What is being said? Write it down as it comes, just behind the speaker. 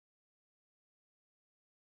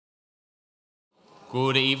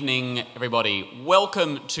Good evening, everybody.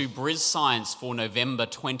 Welcome to BrisScience for November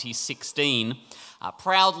 2016,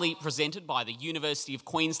 proudly presented by the University of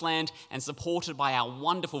Queensland and supported by our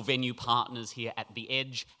wonderful venue partners here at The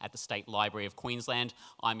Edge at the State Library of Queensland.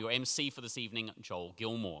 I'm your MC for this evening, Joel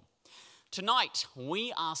Gilmore. Tonight,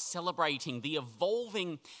 we are celebrating the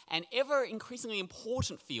evolving and ever increasingly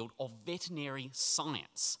important field of veterinary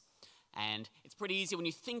science. And it's pretty easy when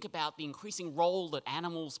you think about the increasing role that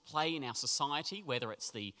animals play in our society, whether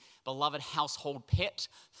it's the beloved household pet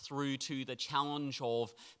through to the challenge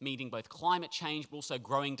of meeting both climate change but also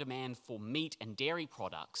growing demand for meat and dairy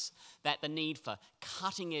products, that the need for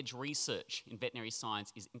cutting-edge research in veterinary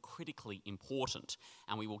science is critically important.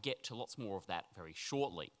 And we will get to lots more of that very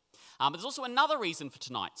shortly. But there's also another reason for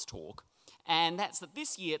tonight's talk, and that's that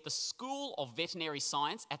this year the School of Veterinary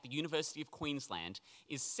Science at the University of Queensland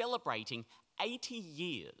is celebrating 80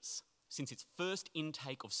 years since its first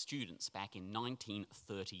intake of students back in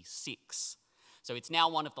 1936. So it's now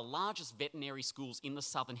one of the largest veterinary schools in the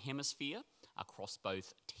Southern Hemisphere across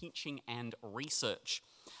both teaching and research.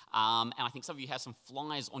 And I think some of you have some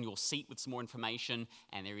flyers on your seat with some more information,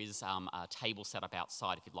 and there is a table set up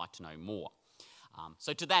outside if you'd like to know more.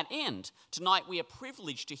 So to that end, tonight we are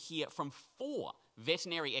privileged to hear from 4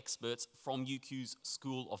 veterinary experts from UQ's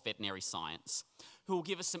School of Veterinary Science who will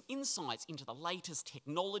give us some insights into the latest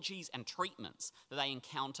technologies and treatments that they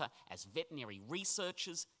encounter as veterinary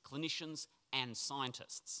researchers, clinicians and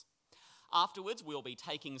scientists. Afterwards, we'll be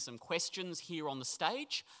taking some questions here on the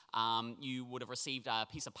stage. You would have received a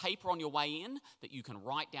piece of paper on your way in that you can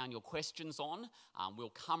write down your questions on.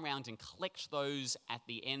 We'll come around and collect those at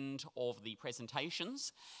the end of the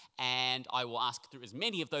presentations, and I will ask through as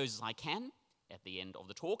many of those as I can at the end of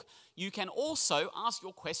the talk. You can also ask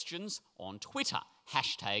your questions on Twitter,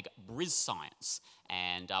 #BrisScience,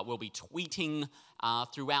 and we'll be tweeting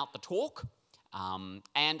throughout the talk.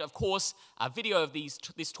 And of course, a video of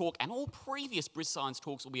this talk and all previous BrisScience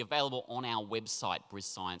talks will be available on our website,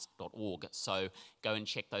 brisscience.org. So go and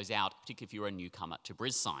check those out, particularly if you're a newcomer to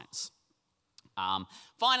BrisScience.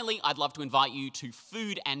 Finally, I'd love to invite you to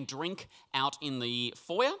food and drink out in the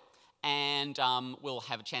foyer, and we'll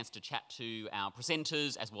have a chance to chat to our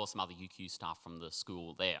presenters as well as some other UQ staff from the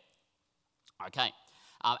school there. Okay,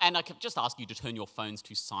 and I could just ask you to turn your phones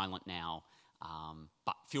to silent now.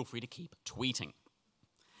 But feel free to keep tweeting.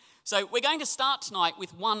 So we're going to start tonight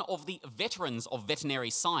with one of the veterans of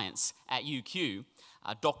veterinary science at UQ,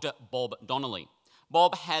 Dr. Bob Donnelly.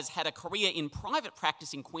 Bob has had a career in private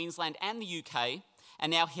practice in Queensland and the UK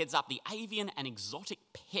and now heads up the Avian and Exotic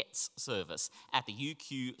Pets Service at the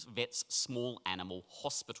UQ Vets Small Animal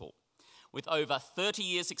Hospital. With over 30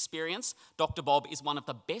 years' experience, Dr. Bob is one of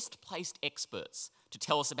the best placed experts to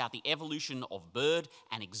tell us about the evolution of bird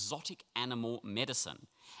and exotic animal medicine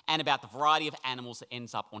and about the variety of animals that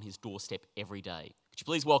ends up on his doorstep every day. Could you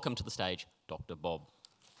please welcome to the stage Dr. Bob?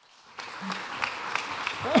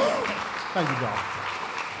 Thank you, Joel.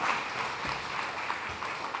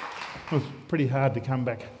 It was pretty hard to come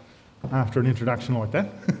back after an introduction like that.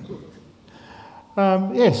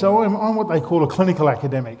 So I'm what they call a clinical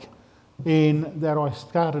academic, in that I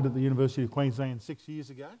started at the University of Queensland 6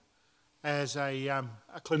 years ago as a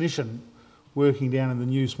clinician working down in the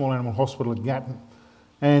new small animal hospital at Gatton.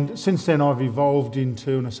 And since then I've evolved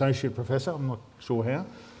into an associate professor. I'm not sure how.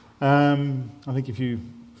 I think if you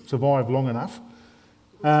survive long enough.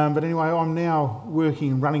 But anyway, I'm now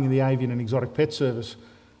working and running the Avian and Exotic Pet Service,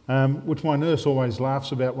 which my nurse always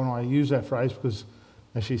laughs about when I use that phrase, because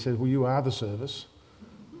as she says, well, you are the service.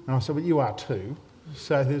 And I said, well, you are too.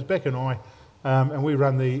 So there's Beck and I, and we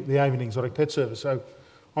run the Avian and Exotic Pet Service. So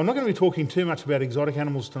I'm not going to be talking too much about exotic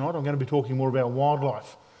animals tonight. I'm going to be talking more about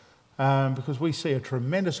wildlife, because we see a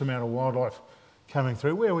tremendous amount of wildlife coming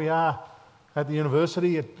through. Where we are at the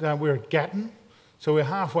university, we're at Gatton, so we're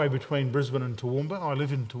halfway between Brisbane and Toowoomba. I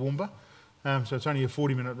live in Toowoomba, so it's only a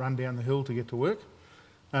 40-minute run down the hill to get to work.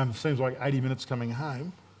 Seems like 80 minutes coming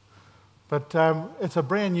home. But it's a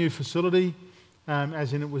brand new facility,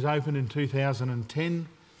 as in it was opened in 2010,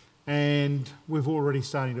 and we've already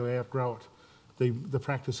starting to outgrow it. The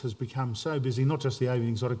practice has become so busy, not just the Avian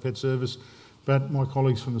Exotic Pet Service, but my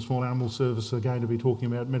colleagues from the Small Animal Service are going to be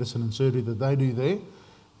talking about medicine and surgery that they do there,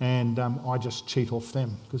 and I just cheat off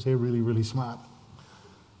them because they're really, really smart.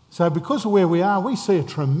 So because of where we are, we see a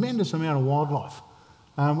tremendous amount of wildlife.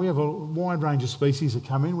 We have a wide range of species that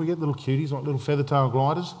come in. We get little cuties like little feather-tail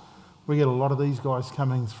gliders. We get a lot of these guys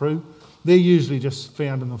coming through. They're usually just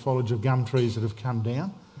found in the foliage of gum trees that have come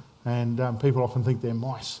down, and people often think they're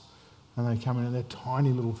mice, and they come in and they're tiny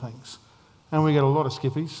little things. And we get a lot of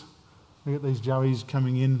skippies. We get these joeys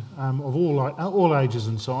coming in of all ages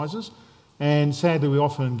and sizes, And sadly, we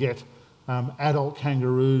often get adult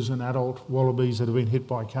kangaroos and adult wallabies that have been hit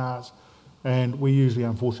by cars. And we usually,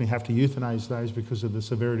 unfortunately, have to euthanize those because of the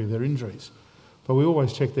severity of their injuries. But we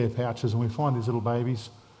always check their pouches and we find these little babies,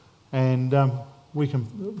 and we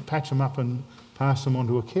can patch them up and pass them on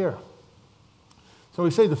to a carer. So we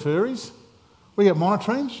see the furries. We get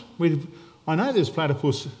monotremes. I know there's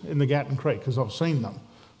platypus in the Gatton Creek because I've seen them,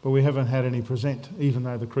 but we haven't had any present, even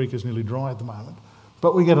though the creek is nearly dry at the moment.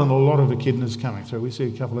 But we get a lot of echidnas coming through. We see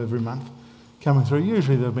a couple every month coming through.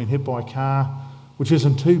 Usually they've been hit by a car, which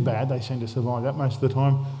isn't too bad. They seem to survive that most of the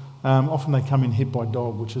time. Often they come in hit by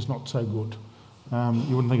dog, which is not so good.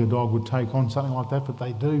 You wouldn't think a dog would take on something like that, but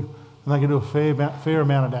they do. And they can do a fair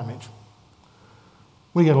amount of damage.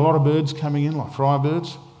 We get a lot of birds coming in, like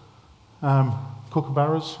firebirds,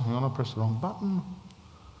 kookaburras. Hang on, I pressed the wrong button.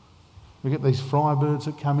 We get these firebirds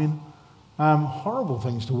that come in. Horrible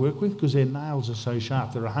things to work with because their nails are so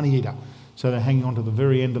sharp. They're a honey eater, so they're hanging onto the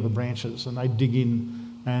very end of the branches and they dig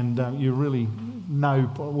in, and you really know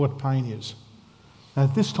what pain is.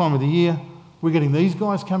 At this time of the year, we're getting these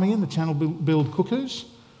guys coming in, the channel-billed cuckoos.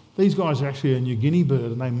 These guys are actually a New Guinea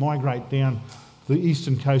bird, and they migrate down the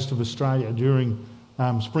eastern coast of Australia during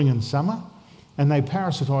spring and summer, and they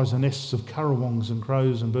parasitise the nests of currawongs and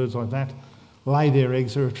crows and birds like that, lay their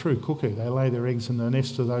eggs. They're a true cuckoo. They lay their eggs in the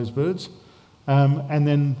nests of those birds, and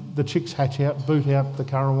then the chicks hatch out, boot out the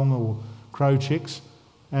currawong or crow chicks,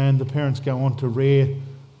 and the parents go on to rear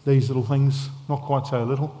these little things, not quite so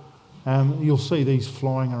little. You'll see these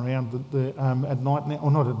flying around at night,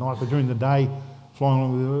 or not at night, but during the day, flying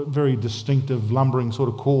along with a very distinctive lumbering sort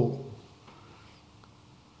of call.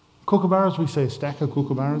 Kookaburras, we see a stack of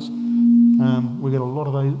kookaburras. We get a lot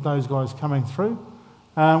of those guys coming through.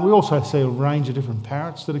 We also see a range of different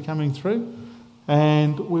parrots that are coming through.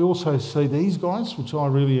 And we also see these guys, which I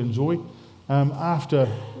really enjoy. After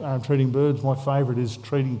treating birds, my favourite is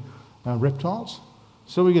treating reptiles.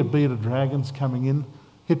 So we get bearded dragons coming in,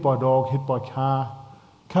 hit by dog, hit by car.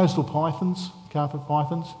 Coastal pythons, carpet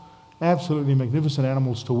pythons, absolutely magnificent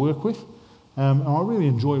animals to work with. And I really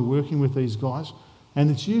enjoy working with these guys. And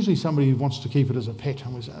it's usually somebody who wants to keep it as a pet.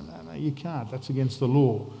 And we say, no, you can't, that's against the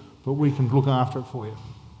law. But we can look after it for you.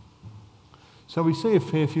 So we see a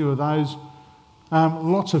fair few of those.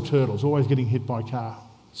 Lots of turtles, always getting hit by car.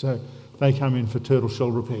 So they come in for turtle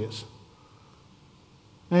shell repairs.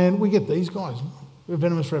 And we get these guys,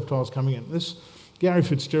 venomous reptiles coming in. This, Gary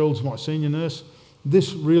Fitzgerald's my senior nurse.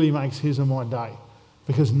 This really makes his and my day,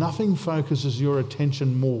 because nothing focuses your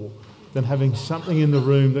attention more than having something in the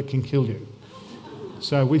room that can kill you.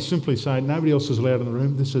 So we simply say, nobody else is allowed in the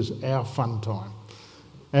room, this is our fun time.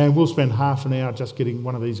 And we'll spend half an hour just getting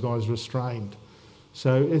one of these guys restrained.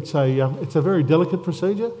 So it's a very delicate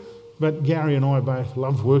procedure, but Gary and I both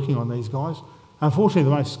love working on these guys. Unfortunately,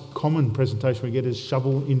 the most common presentation we get is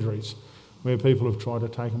shovel injuries, where people have tried to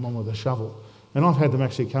take them on with a shovel. And I've had them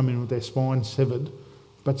actually come in with their spine severed,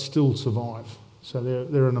 but still survive. So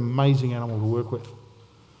they're an amazing animal to work with.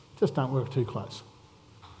 Just don't work too close.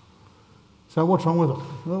 So what's wrong with it?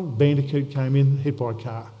 Well, bandicoot came in, hit by a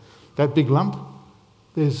car. That big lump,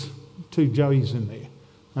 there's two joeys in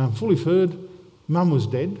there. Fully furred, mum was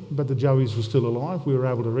dead, but the joeys were still alive. We were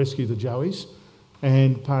able to rescue the joeys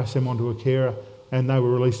and pass them on to a carer, and they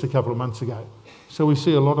were released a couple of months ago. So we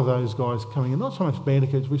see a lot of those guys coming in, not so much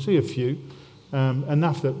bandicoots, we see a few,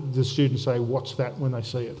 enough that the students say, what's that, when they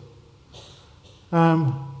see it.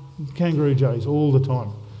 Kangaroo jays all the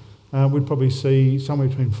time. We'd probably see somewhere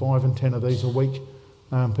between 5 and 10 of these a week.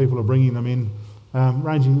 People are bringing them in,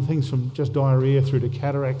 ranging things from just diarrhoea through to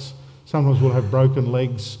cataracts. Sometimes we'll have broken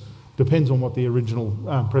legs. Depends on what the original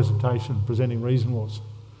presenting reason was.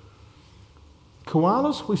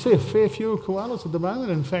 Koalas, we see a fair few of koalas at the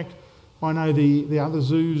moment. In fact, I know the other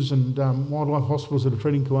zoos and wildlife hospitals that are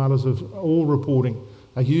treating koalas are all reporting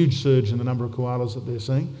a huge surge in the number of koalas that they're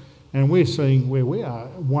seeing. And we're seeing, where we are,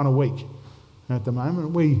 one a week at the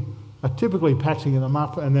moment. We are typically patching them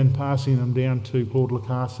up and then passing them down to Claude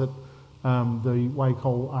Lacasse at the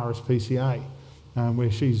Wacol RSPCA, where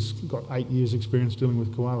she's got 8 years experience dealing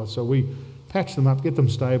with koalas. So we patch them up, get them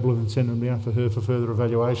stable, and then send them down for her for further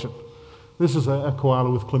evaluation. This is a koala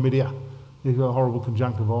with chlamydia. He's got a horrible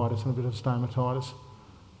conjunctivitis and a bit of stomatitis.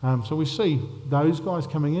 So we see those guys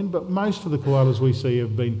coming in, but most of the koalas we see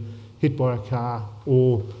have been hit by a car,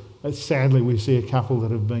 or sadly we see a couple that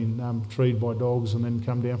have been treed by dogs and then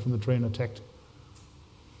come down from the tree and attacked.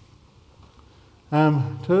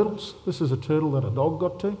 Turtles. This is a turtle that a dog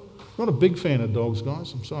got to. Not a big fan of dogs,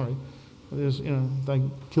 guys, I'm sorry. They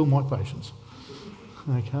kill my patients.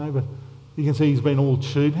 Okay, but you can see he's been all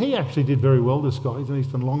chewed. He actually did very well, this guy. He's an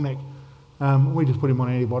eastern longneck. We just put him on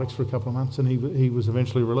antibiotics for a couple of months and he was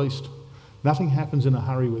eventually released. Nothing happens in a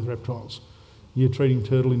hurry with reptiles. You're treating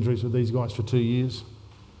turtle injuries with these guys for 2 years.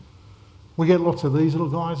 We get lots of these little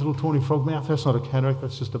guys, little tawny frogmouth. That's not a cataract,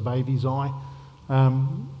 that's just a baby's eye.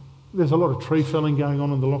 There's a lot of tree felling going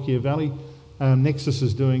on in the Lockyer Valley. Nexus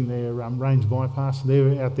is doing their range bypass.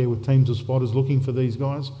 They're out there with teams of spotters looking for these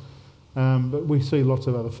guys. But we see lots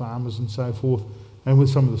of other farmers and so forth. And with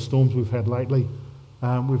some of the storms we've had lately,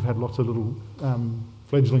 we've had lots of little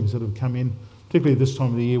fledglings that have come in. Particularly this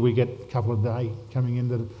time of the year, we get a couple a day coming in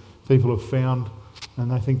that people have found and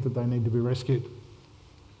they think that they need to be rescued.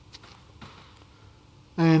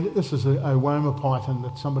 And this is a Woma python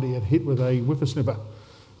that somebody had hit with a whippersnipper.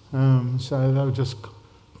 So they were just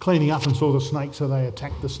cleaning up and saw the snake, so they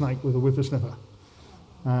attacked the snake with a whippersnipper.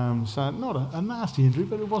 So not a nasty injury,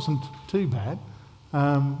 but it wasn't too bad.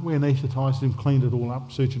 We anaesthetised him, cleaned it all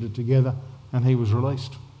up, sutured it together, and he was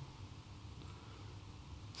released.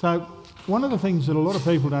 So one of the things that a lot of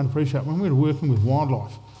people don't appreciate when we're working with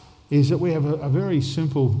wildlife is that we have a very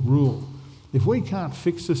simple rule. If we can't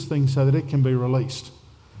fix this thing so that it can be released,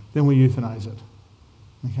 then we euthanize it.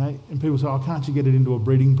 Okay? And people say, oh, can't you get it into a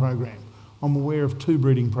breeding program? I'm aware of 2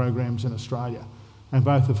 breeding programs in Australia, and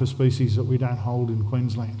both are for species that we don't hold in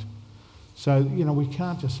Queensland. So, you know, we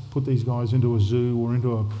can't just put these guys into a zoo or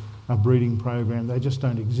into a breeding program. They just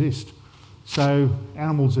don't exist. So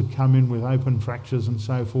animals that come in with open fractures and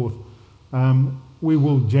so forth, we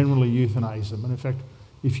will generally euthanize them. And in fact,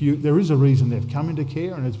 there is a reason they've come into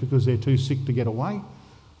care, and it's because they're too sick to get away.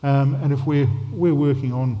 And if we're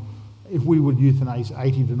working on, if we would euthanize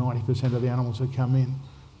 80 to 90% of the animals that come in,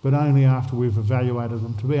 but only after we've evaluated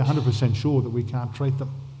them to be 100% sure that we can't treat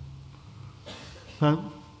them. So,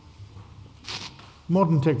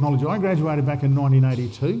 modern technology. I graduated back in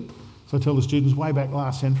 1982, so I tell the students way back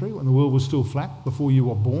last century when the world was still flat, before you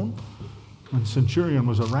were born, when Centurion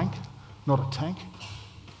was a rank, not a tank,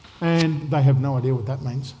 and they have no idea what that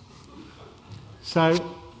means.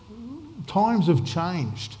 So times have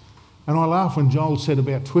changed, and I laugh when Joel said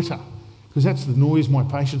about Twitter, because that's the noise my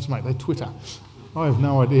patients make, they Twitter. I have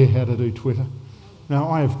no idea how to do Twitter. Now,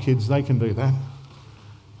 I have kids, they can do that.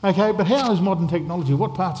 Okay, but how is modern technology,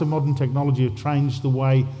 what parts of modern technology have changed the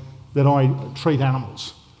way that I treat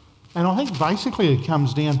animals? And I think basically it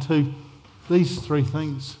comes down to these 3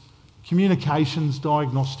 things: communications,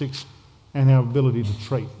 diagnostics, and our ability to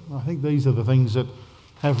treat. I think these are the things that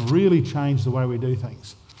have really changed the way we do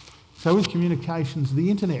things. So with communications, the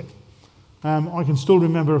internet. I can still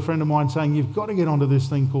remember a friend of mine saying, you've got to get onto this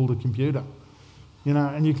thing called a computer. You know,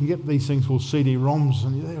 and you can get these things called CD-ROMs,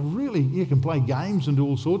 and they're really, you can play games and do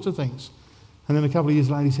all sorts of things. And then a couple of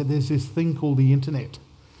years later he said, there's this thing called the internet.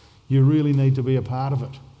 You really need to be a part of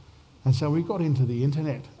it. And so we got into the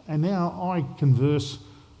internet, and now I converse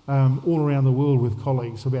all around the world with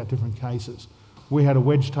colleagues about different cases. We had a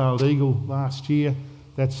wedge-tailed eagle last year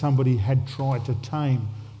that somebody had tried to tame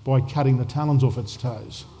by cutting the talons off its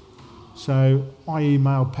toes. So I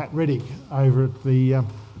emailed Pat Reddick over at the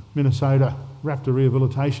Minnesota Raptor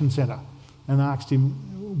Rehabilitation Centre and asked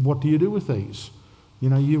him, what do you do with these? You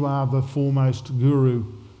know, you are the foremost guru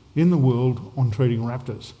in the world on treating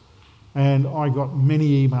raptors. And I got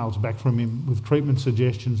many emails back from him with treatment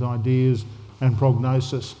suggestions, ideas and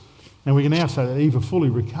prognosis. And we can now say that Eva fully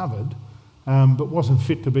recovered, but wasn't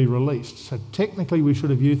fit to be released. So technically we should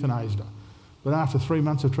have euthanized her. But after 3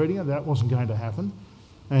 months of treating her, that wasn't going to happen.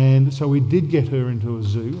 And so we did get her into a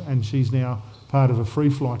zoo, and she's now part of a free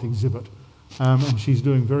flight exhibit. And she's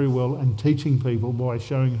doing very well and teaching people by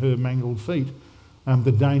showing her mangled feet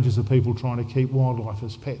the dangers of people trying to keep wildlife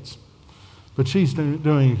as pets. But she's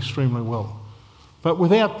doing extremely well. But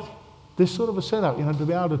without this sort of a setup, you know, to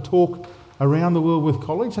be able to talk around the world with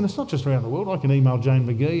colleagues, and it's not just around the world, I can email Jane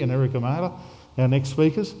McGee and Erika Meler, our next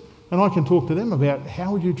speakers, and I can talk to them about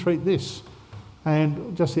how would you treat this.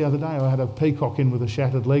 And just the other day I had a peacock in with a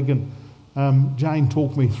shattered leg, and Jane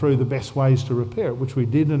talked me through the best ways to repair it, which we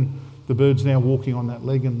did, and the bird's now walking on that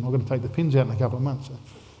leg, and I've got to take the pins out in a couple of months.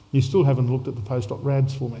 You still haven't looked at the post-op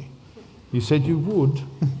rads for me. You said you would.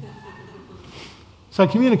 So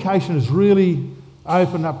communication has really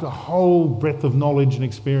opened up to a whole breadth of knowledge and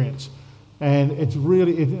experience, and it's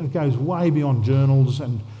really, it goes way beyond journals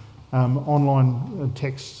and online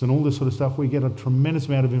texts and all this sort of stuff. We get a tremendous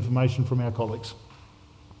amount of information from our colleagues.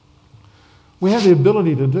 We have the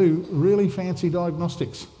ability to do really fancy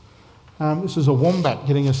diagnostics. This is a wombat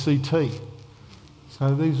getting a CT.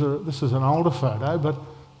 So this is an older photo, but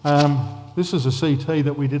this is a CT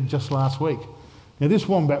that we did just last week. Now this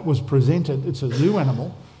wombat was presented, it's a zoo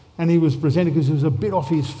animal, and he was presented because he was a bit off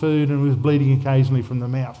his food and was bleeding occasionally from the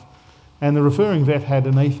mouth. And the referring vet had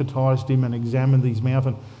anaesthetised him and examined his mouth,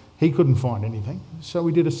 and he couldn't find anything. So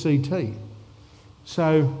we did a CT.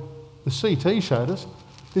 So the CT showed us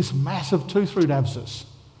this massive tooth root abscess.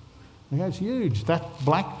 Okay, it's huge. That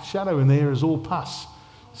black shadow in there is all pus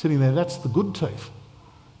sitting there. That's the good tooth.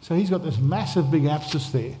 So he's got this massive big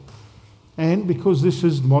abscess there. And because this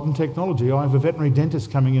is modern technology, I have a veterinary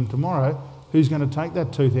dentist coming in tomorrow who's going to take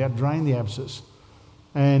that tooth out, drain the abscess,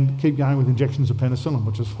 and keep going with injections of penicillin,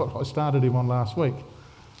 which is what I started him on last week.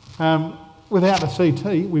 Without a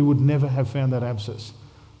CT, we would never have found that abscess.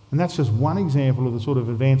 And that's just one example of the sort of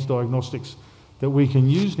advanced diagnostics that we can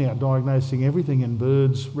use now, diagnosing everything in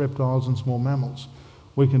birds, reptiles and small mammals.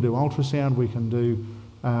 We can do ultrasound, we can do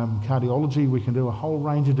cardiology, we can do a whole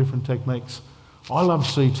range of different techniques. I love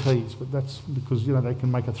CTs, but that's because, you know, they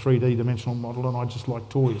can make a 3D dimensional model, and I just like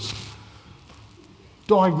toys.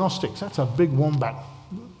 Diagnostics, that's a big wombat.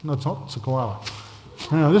 No, it's not, it's a koala.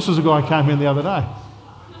 This was a guy who came in the other day.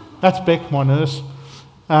 That's Beck, my nurse.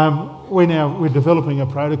 We're developing a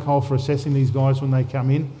protocol for assessing these guys when they come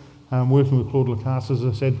in, working with Claude Lacasse, as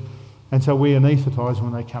I said. And so we anaesthetise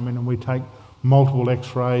when they come in, and we take multiple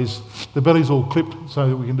x-rays. The belly's all clipped so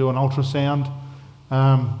that we can do an ultrasound.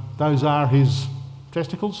 Those are his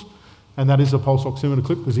testicles, and that is a pulse oximeter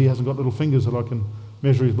clip because he hasn't got little fingers that I can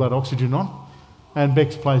measure his blood oxygen on. And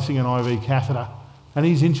Beck's placing an IV catheter. And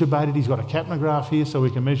he's intubated, he's got a capnograph here so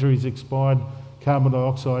we can measure his expired carbon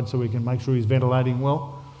dioxide so we can make sure he's ventilating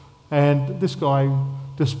well. And this guy,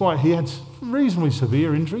 despite he had reasonably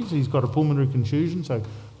severe injuries, he's got a pulmonary contusion, so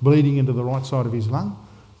bleeding into the right side of his lung.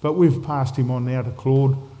 But we've passed him on now to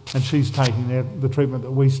Claude, and she's taking the treatment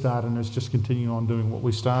that we started and is just continuing on doing what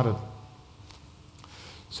we started.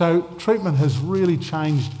 So treatment has really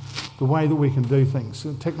changed the way that we can do things.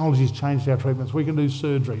 Technology has changed our treatments. We can do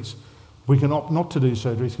surgeries. We can opt not to do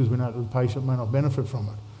surgeries because we know that the patient may not benefit from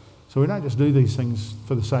it. So we don't just do these things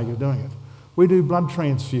for the sake of doing it. We do blood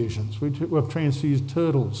transfusions. We've transfused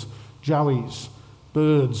turtles, joeys,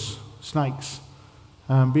 birds, snakes,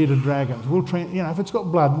 bearded dragons. If it's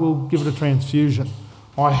got blood, we'll give it a transfusion.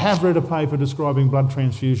 I have read a paper describing blood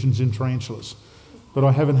transfusions in tarantulas, but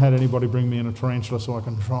I haven't had anybody bring me in a tarantula so I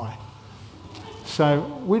can try. So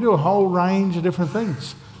we do a whole range of different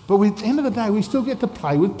things. But at the end of the day, we still get to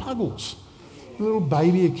play with puggles, a little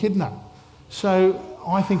baby echidna. So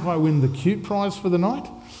I think I win the cute prize for the night.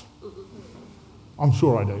 I'm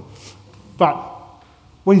sure I do. But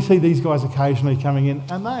we see these guys occasionally coming in,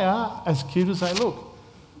 and they are as cute as they look.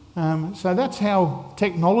 So that's how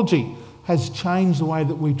technology has changed the way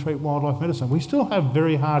that we treat wildlife medicine. We still have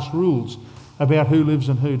very harsh rules about who lives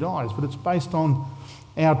and who dies, but it's based on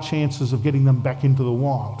our chances of getting them back into the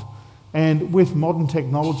wild. And with modern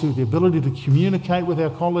technology, with the ability to communicate with our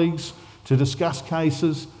colleagues, to discuss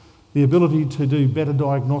cases, the ability to do better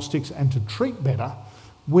diagnostics and to treat better,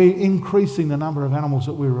 we're increasing the number of animals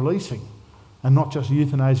that we're releasing and not just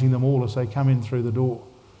euthanasing them all as they come in through the door.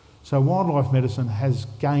 So wildlife medicine has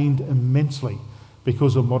gained immensely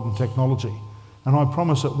because of modern technology. And I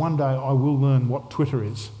promise that one day I will learn what Twitter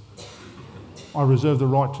is. I reserve the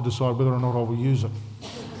right to decide whether or not I will use it.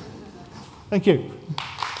 Thank you.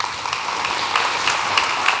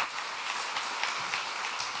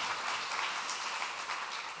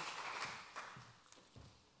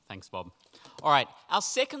 Thanks, Bob. All right, our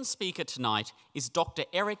second speaker tonight is Dr.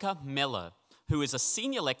 Erika Meler, who is a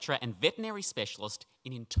senior lecturer and veterinary specialist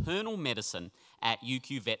in internal medicine at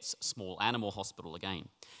UQ Vet's Small Animal Hospital again.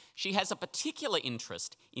 She has a particular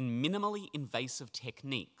interest in minimally invasive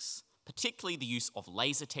techniques, particularly the use of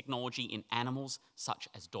laser technology in animals such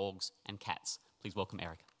as dogs and cats. Please welcome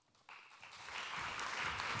Erika.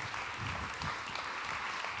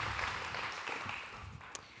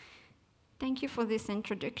 Thank you for this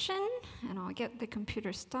introduction, and I'll get the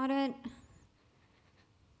computer started.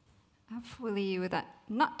 Hopefully without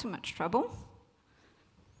not too much trouble.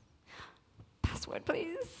 Password,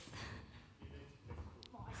 please.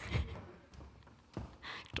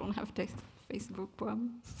 Don't have the Facebook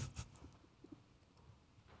one.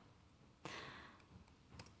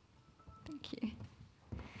 Thank you.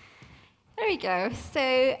 There we go.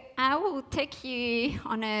 So I will take you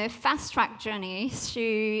on a fast-track journey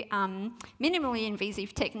through minimally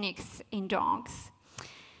invasive techniques in dogs.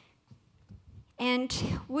 And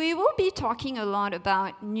we will be talking a lot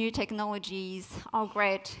about new technologies, how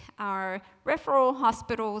great our referral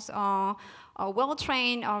hospitals are, how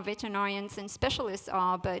well-trained our veterinarians and specialists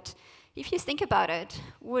are, but if you think about it,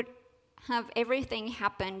 would have everything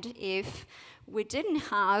happened if we didn't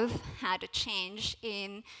have had a change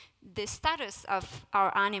in the status of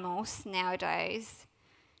our animals nowadays?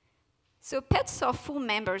 So pets are full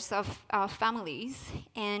members of our families,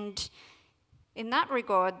 and in that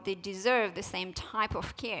regard, they deserve the same type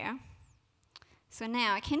of care. So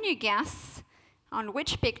now, can you guess on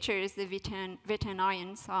which pictures the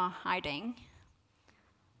veterinarians are hiding?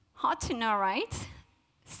 Hard to know, right?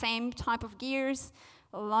 Same type of gears,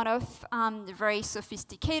 a lot of very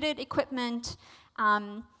sophisticated equipment,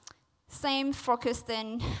 same focused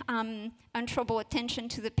and untroubled attention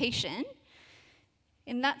to the patient.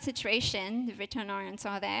 In that situation, the veterinarians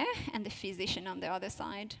are there and the physician on the other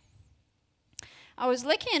side. I was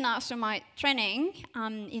lucky enough through my training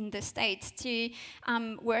in the States to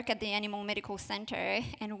work at the Animal Medical Center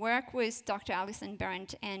and work with Dr. Alison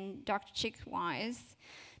Berendt and Dr. Chick Wise.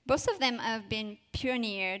 Both of them have been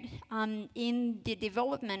pioneered in the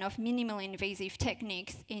development of minimally invasive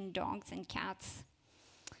techniques in dogs and cats.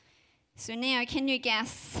 So now, can you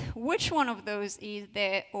guess which one of those is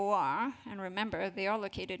the OR? And remember, they are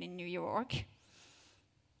located in New York.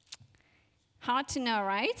 Hard to know,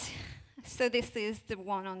 right? So this is the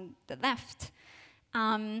one on the left.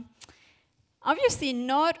 Obviously,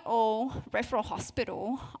 not all referral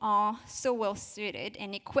hospitals are so well suited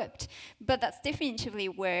and equipped, but that's definitively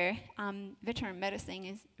where veterinary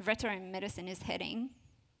medicine is heading.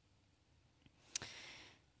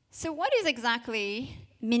 So what is exactly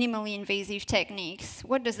minimally invasive techniques?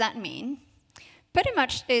 What does that mean? Pretty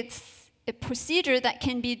much it's a procedure that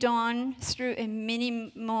can be done through a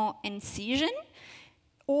minimal incision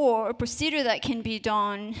or a procedure that can be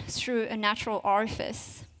done through a natural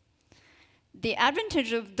orifice. The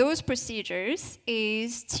advantage of those procedures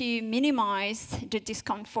is to minimize the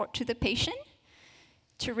discomfort to the patient,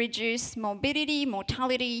 to reduce morbidity,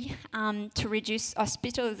 mortality, to reduce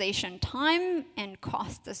hospitalization time and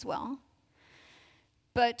cost as well.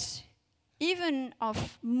 But even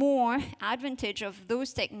of more advantage of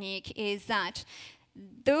those techniques is that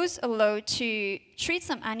those allow to treat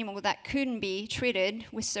some animals that couldn't be treated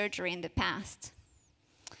with surgery in the past.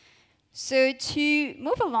 So to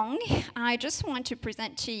move along, I just want to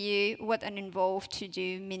present to you what it involves to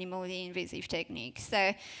do minimally invasive techniques.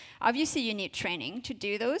 So obviously you need training to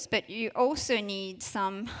do those, but you also need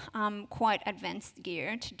some quite advanced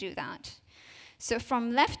gear to do that. So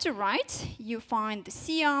from left to right, you find the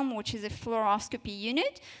C-arm, which is a fluoroscopy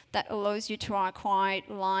unit that allows you to acquire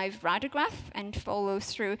live radiograph and follow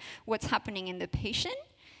through what's happening in the patient.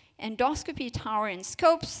 Endoscopy tower and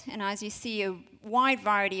scopes, and as you see, a wide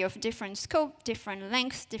variety of different scope, different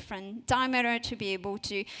lengths, different diameter to be able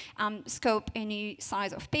to scope any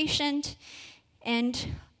size of patient.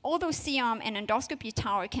 And although C-arm and endoscopy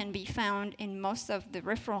tower can be found in most of the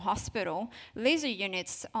referral hospital, laser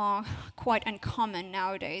units are quite uncommon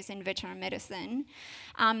nowadays in veterinary medicine.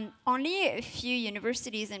 Only a few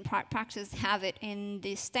universities and practice have it in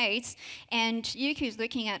the States, and UQ is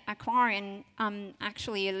looking at acquiring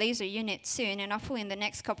actually a laser unit soon, and hopefully in the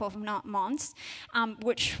next couple of months,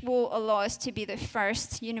 which will allow us to be the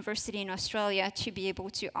first university in Australia to be able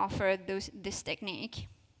to offer this technique.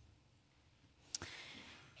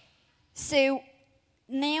 So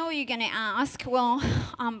now you're going to ask, well,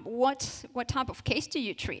 what type of case do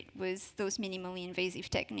you treat with those minimally invasive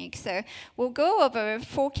techniques? So we'll go over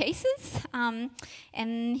 4 cases,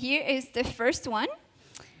 and here is the first one.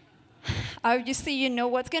 Obviously, you know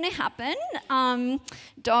what's going to happen.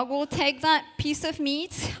 Dog will take that piece of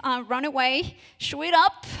meat, run away, chew it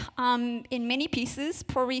up in many pieces,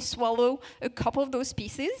 probably swallow a couple of those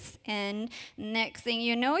pieces, and next thing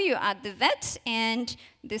you know, you're at the vet, and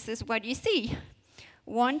this is what you see.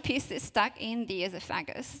 One piece is stuck in the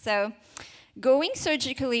esophagus. So going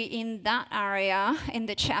surgically in that area in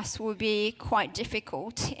the chest will be quite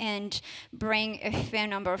difficult and bring a fair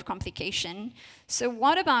number of complications. So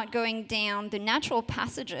what about going down the natural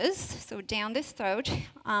passages, so down the throat,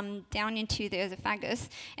 down into the esophagus,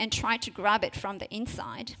 and try to grab it from the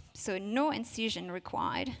inside? So no incision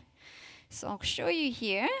required. So I'll show you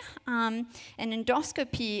here an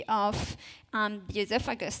endoscopy of the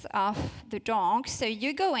esophagus of the dog. So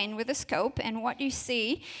you go in with a scope, and what you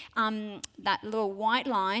see, that little white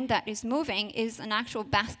line that is moving is an actual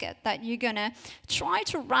basket that you're going to try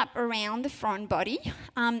to wrap around the front body.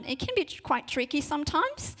 It can be quite tricky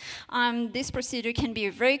sometimes. This procedure can be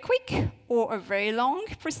a very quick or a very long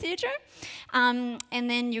procedure. And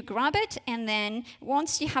then you grab it, and then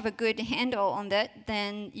once you have a good handle on that,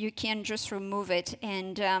 then you can just remove it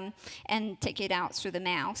and take it out through the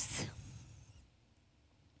mouth.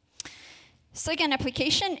 Second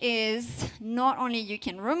application is not only you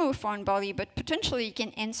can remove foreign body, but potentially you can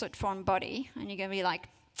insert foreign body. And you're going to be like,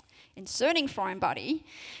 inserting foreign body?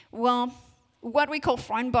 Well, what we call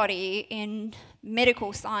foreign body in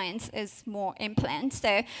medical science is more implants.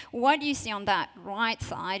 So what you see on that right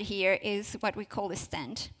side here is what we call a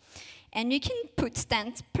stent. And you can put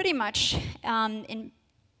stents pretty much in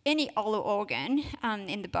any other organ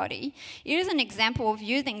in the body. Here's an example of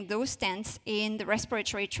using those stents in the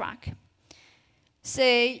respiratory tract. So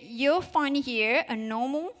you'll find here a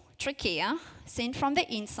normal trachea seen from the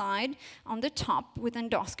inside on the top with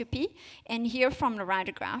endoscopy, and here from the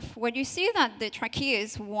radiograph. What you see that the trachea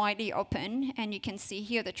is widely open, and you can see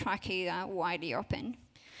here the trachea widely open.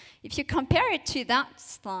 If you compare it to that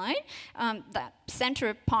slide, that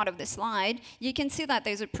center part of the slide, you can see that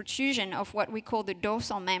there's a protrusion of what we call the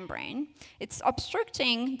dorsal membrane. It's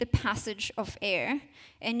obstructing the passage of air,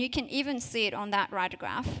 and you can even see it on that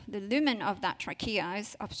radiograph. The lumen of that trachea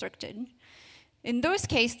is obstructed. In those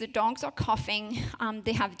cases, the dogs are coughing,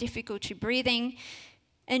 they have difficulty breathing,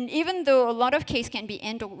 and even though a lot of cases can be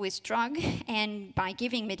handled with drug and by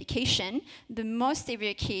giving medication, the most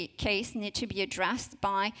severe case need to be addressed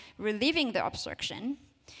by relieving the obstruction.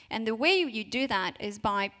 And the way you do that is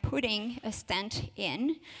by putting a stent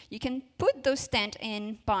in. You can put those stents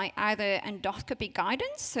in by either endoscopy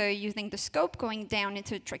guidance, so using the scope going down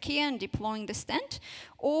into the trachea and deploying the stent,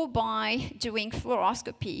 or by doing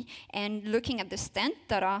fluoroscopy and looking at the stent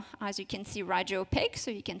that are, as you can see, radio-opaque, so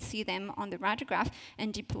you can see them on the radiograph,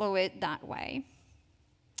 and deploy it that way.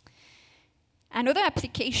 Another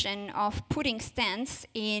application of putting stents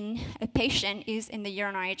in a patient is in the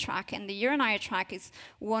urinary tract, and the urinary tract is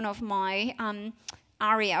one of my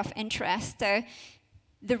area of interest. So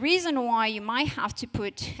the reason why you might have to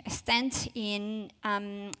put a stent in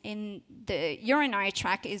the urinary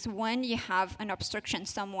tract is when you have an obstruction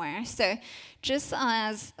somewhere. So just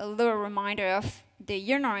as a little reminder of the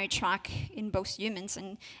urinary tract in both humans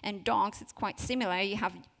and dogs, it's quite similar. You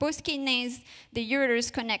have both kidneys, the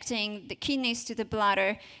ureters connecting the kidneys to the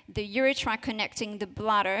bladder, the urethra connecting the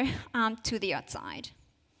bladder to the outside.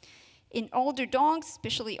 In older dogs,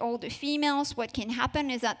 especially older females, what can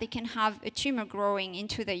happen is that they can have a tumor growing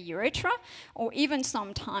into the urethra, or even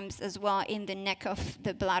sometimes as well in the neck of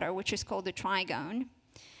the bladder, which is called the trigone.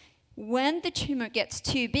 When the tumor gets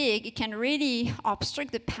too big, it can really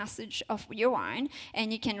obstruct the passage of urine,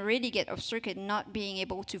 and you can really get obstructed, not being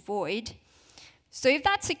able to void. So if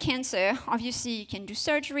that's a cancer, obviously you can do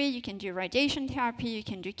surgery, you can do radiation therapy, you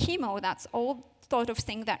can do chemo. That's all sort of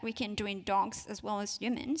thing that we can do in dogs as well as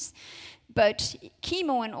humans. But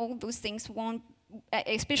chemo and all those things won't,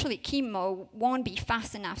 especially chemo, won't be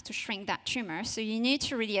fast enough to shrink that tumor. So you need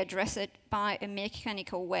to really address it by a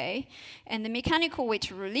mechanical way. And the mechanical way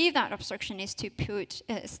to relieve that obstruction is to put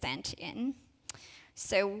a stent in.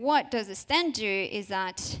 So what does a stent do is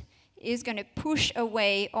that it's going to push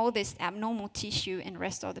away all this abnormal tissue and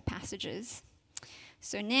restore the passages.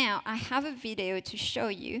 So now I have a video to show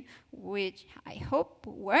you, which I hope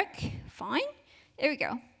will work fine. There we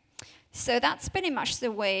go. So that's pretty much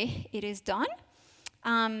the way it is done.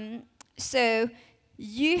 So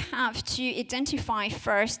you have to identify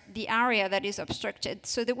first the area that is obstructed.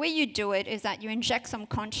 So the way you do it is that you inject some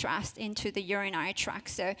contrast into the urinary tract.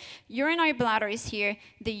 So urinary bladder is here,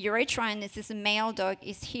 the urethra, and this is a male dog,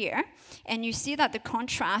 is here. And you see that the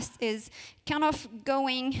contrast is kind of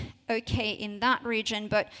going okay in that region,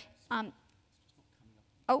 but,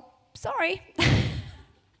 oh, sorry.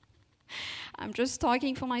 I'm just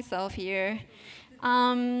talking for myself here.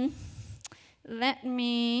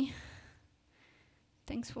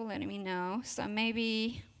 Thanks for letting me know. So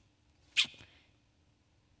maybe,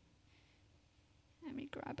 let me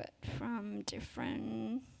grab it from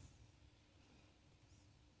different,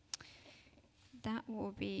 that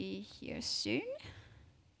will be here soon.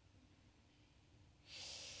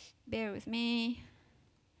 Bear with me.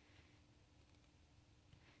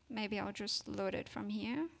 Maybe I'll just load it from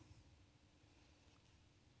here.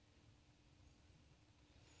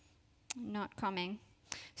 Not coming.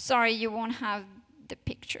 Sorry, you won't have the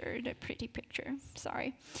picture, the pretty picture,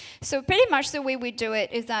 sorry. So pretty much the way we do it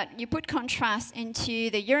is that you put contrast into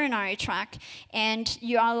the urinary tract and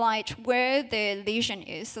you highlight where the lesion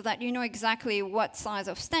is so that you know exactly what size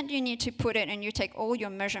of stent you need to put it, and you take all your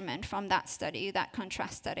measurement from that study, that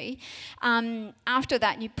contrast study. After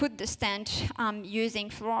that, you put the stent using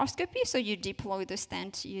fluoroscopy, so you deploy the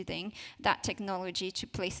stent using that technology to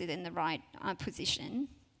place it in the right position.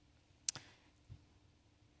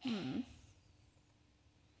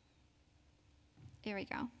 There we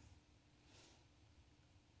go.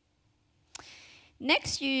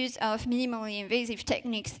 Next use of minimally invasive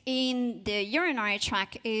techniques in the urinary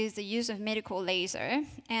tract is the use of medical laser.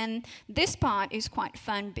 And this part is quite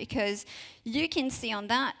fun because you can see on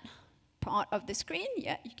that part of the screen,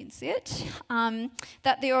 yeah, you can see it,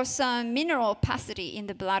 that there are some mineral opacity in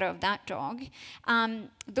the bladder of that dog.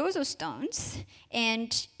 Those are stones,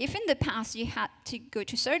 and if in the past you had to go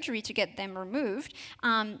to surgery to get them removed,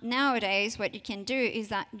 nowadays what you can do is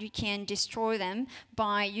that you can destroy them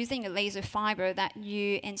by using a laser fiber that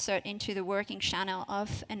you insert into the working channel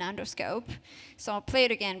of an endoscope. So I'll play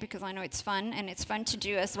it again because I know it's fun, and it's fun to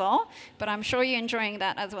do as well, but I'm sure you're enjoying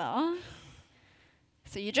that as well.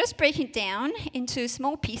 So you just break it down into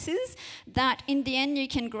small pieces that in the end you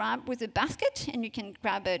can grab with a basket, and you can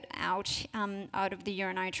grab it out of the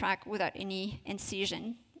urinary tract without any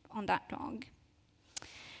incision on that dog.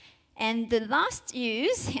 And the last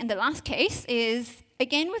use, in the last case, is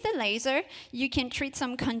again with a laser, you can treat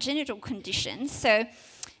some congenital conditions. So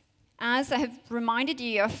as I have reminded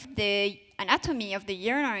you of the anatomy of the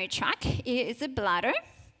urinary tract, it is a bladder.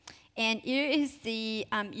 And here is the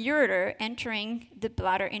ureter entering the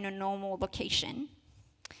bladder in a normal location.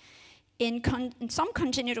 In some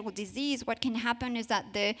congenital disease, what can happen is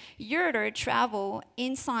that the ureter travel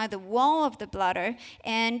inside the wall of the bladder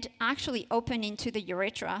and actually open into the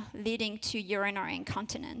urethra, leading to urinary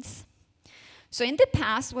incontinence. So in the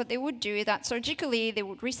past, what they would do is that surgically, they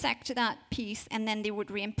would resect that piece, and then they would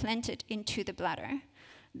reimplant it into the bladder.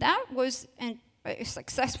 That was a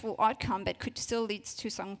successful outcome, but could still lead to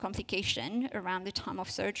some complication around the time of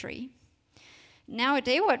surgery.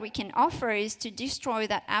 Nowadays, what we can offer is to destroy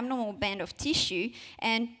that abnormal band of tissue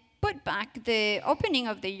and put back the opening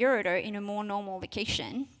of the ureter in a more normal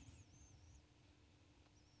location.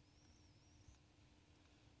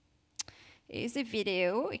 Here's a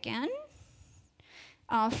video again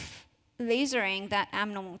of lasering that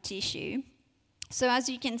abnormal tissue. So as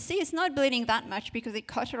you can see, it's not bleeding that much because it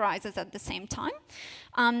cauterizes at the same time.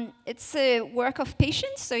 It's a work of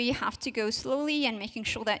patience, so you have to go slowly and making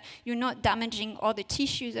sure that you're not damaging all the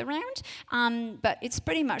tissues around. But it's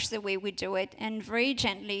pretty much the way we do it. And very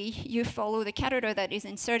gently, you follow the catheter that is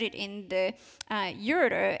inserted in the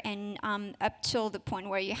ureter and up till the point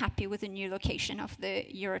where you're happy with the new location of the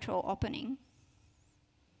urethral opening.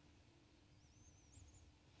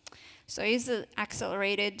 So it's an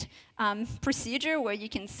accelerated procedure where you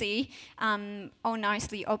can see how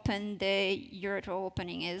nicely open the urethral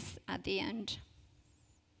opening is at the end.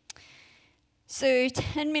 So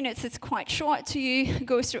 10 minutes is quite short to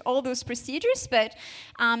go through all those procedures, but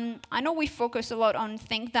I know we focus a lot on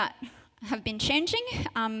things that have been changing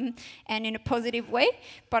and in a positive way,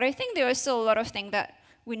 but I think there are still a lot of things that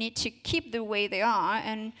we need to keep the way they are,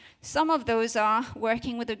 and some of those are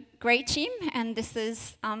working with a great team, and this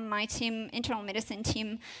is my team, internal medicine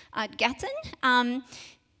team at Gatton.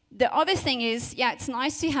 The other thing is, yeah, it's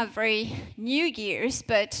nice to have very new gears,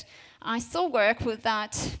 but I still work with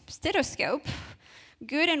that stethoscope,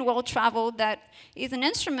 good and well-traveled, that is an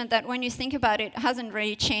instrument that when you think about it hasn't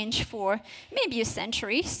really changed for maybe a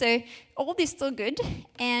century, so all this is still good.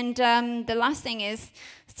 And the last thing is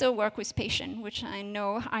still work with patients, which I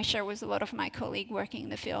know I share with a lot of my colleagues working in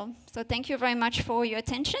the field. So thank you very much for your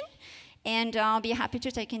attention, and I'll be happy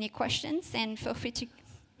to take any questions, and feel free to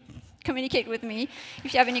communicate with me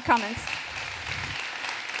if you have any comments.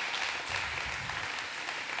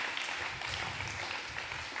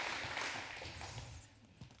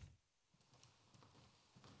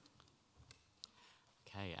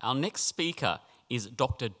 Our next speaker is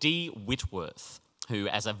Dr. Dee Whitworth, who,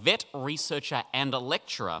 as a vet researcher and a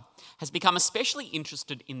lecturer, has become especially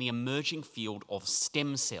interested in the emerging field of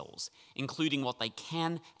stem cells, including what they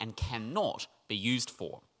can and cannot be used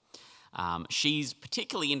for. She's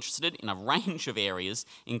particularly interested in a range of areas,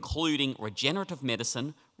 including regenerative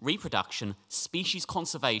medicine, reproduction, species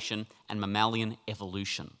conservation, and mammalian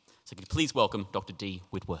evolution. So could you please welcome Dr. Dee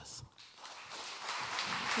Whitworth.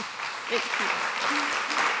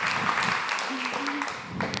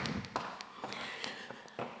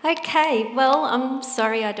 Okay, well, I'm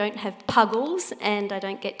sorry I don't have puggles and I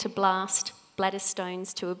don't get to blast bladder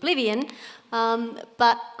stones to oblivion,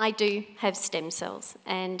 but I do have stem cells,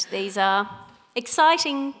 and these are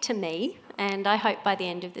exciting to me, and I hope by the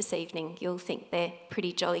end of this evening you'll think they're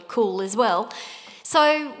pretty jolly cool as well.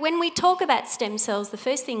 So when we talk about stem cells, the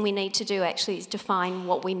first thing we need to do actually is define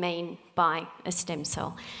what we mean by a stem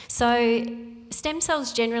cell. So stem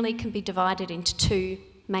cells generally can be divided into two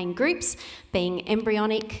main groups, being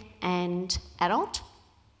embryonic and adult.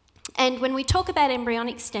 And when we talk about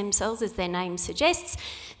embryonic stem cells, as their name suggests,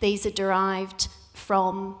 these are derived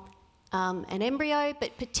from an embryo,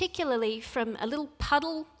 but particularly from a little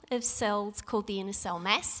puddle of cells called the inner cell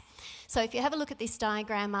mass. So if you have a look at this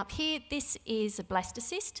diagram up here, this is a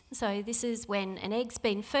blastocyst. So this is when an egg's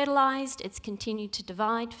been fertilised, it's continued to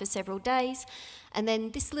divide for several days, and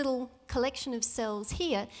then this little collection of cells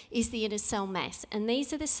here is the inner cell mass, and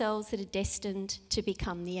these are the cells that are destined to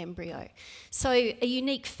become the embryo. So a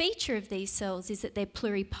unique feature of these cells is that they're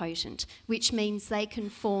pluripotent, which means they can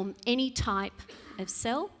form any type of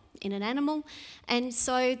cell in an animal, and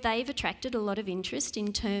so they've attracted a lot of interest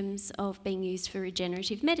in terms of being used for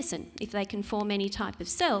regenerative medicine. If they can form any type of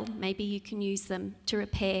cell, maybe you can use them to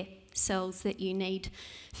repair cells that you need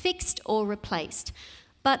fixed or replaced.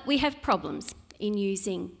 But we have problems in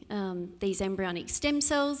using these embryonic stem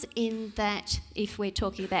cells, in that if we're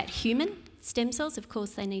talking about human stem cells, of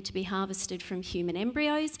course they need to be harvested from human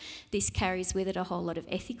embryos. This carries with it a whole lot of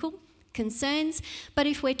ethical concerns. But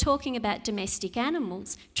if we're talking about domestic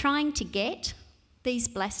animals, trying to get these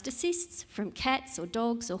blastocysts from cats or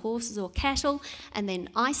dogs or horses or cattle, and then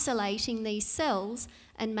isolating these cells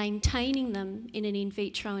and maintaining them in an in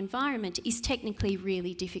vitro environment is technically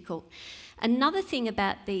really difficult. Another thing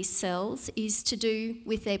about these cells is to do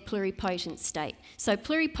with their pluripotent state. So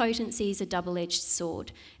pluripotency is a double-edged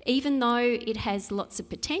sword. Even though it has lots of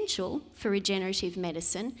potential for regenerative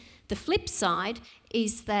medicine, the flip side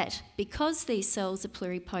is that because these cells are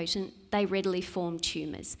pluripotent, they readily form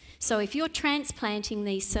tumours. So if you're transplanting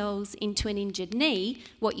these cells into an injured knee,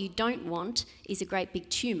 what you don't want is a great big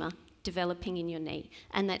tumour developing in your knee,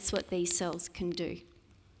 and that's what these cells can do.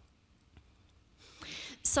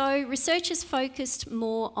 So researchers focused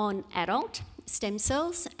more on adult stem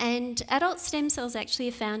cells, and adult stem cells actually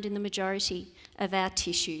are found in the majority of our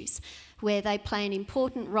tissues, where they play an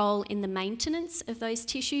important role in the maintenance of those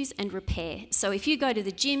tissues and repair. So if you go to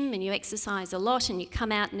the gym and you exercise a lot and you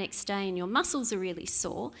come out next day and your muscles are really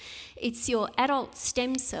sore, it's your adult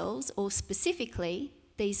stem cells, or specifically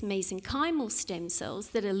these mesenchymal stem cells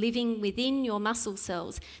that are living within your muscle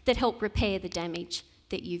cells, that help repair the damage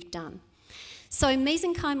that you've done. So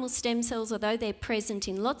mesenchymal stem cells, although they're present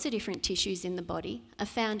in lots of different tissues in the body, are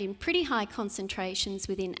found in pretty high concentrations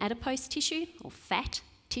within adipose tissue, or fat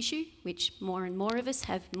tissue, which more and more of us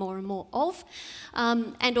have more and more of,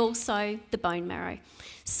 and also the bone marrow.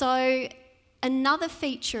 So another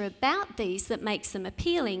feature about these that makes them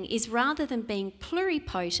appealing is, rather than being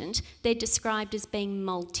pluripotent, they're described as being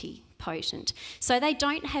multipotent. So they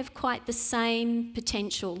don't have quite the same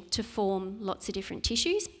potential to form lots of different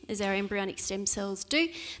tissues as our embryonic stem cells do.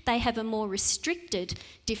 They have a more restricted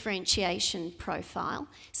differentiation profile.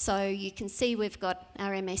 So you can see we've got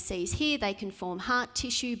our MSCs here. They can form heart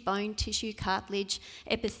tissue, bone tissue, cartilage,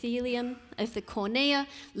 epithelium of the cornea,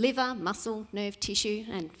 liver, muscle, nerve tissue,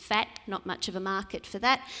 and fat. Not much of a market for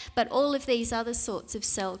that. But all of these other sorts of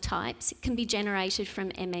cell types can be generated from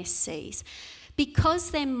MSCs.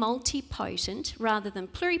 Because they're multipotent rather than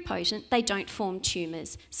pluripotent, they don't form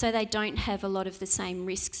tumours, so they don't have a lot of the same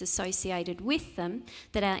risks associated with them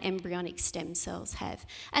that our embryonic stem cells have,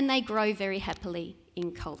 and they grow very happily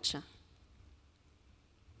in culture.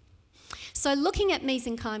 So looking at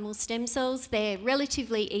mesenchymal stem cells, they're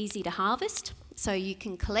relatively easy to harvest, so you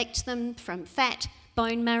can collect them from fat,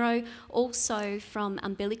 bone marrow, also from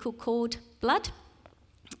umbilical cord blood,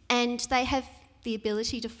 and they have the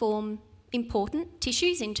ability to form important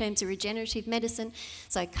tissues in terms of regenerative medicine,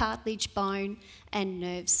 so cartilage, bone and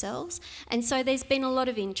nerve cells. And so there's been a lot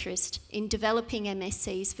of interest in developing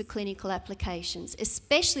MSCs for clinical applications,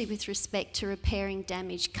 especially with respect to repairing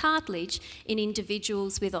damaged cartilage in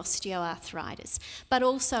individuals with osteoarthritis, but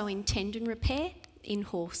also in tendon repair in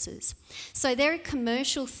horses. So there are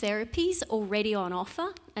commercial therapies already on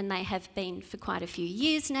offer, and they have been for quite a few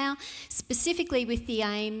years now, specifically with the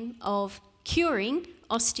aim of curing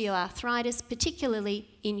osteoarthritis, particularly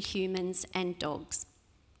in humans and dogs.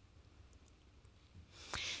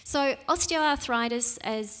 So osteoarthritis,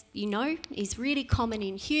 as you know, is really common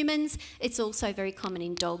in humans. It's also very common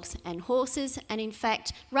in dogs and horses, and in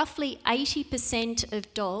fact, roughly 80%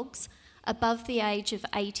 of dogs above the age of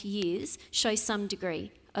 8 years show some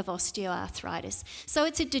degree of osteoarthritis. So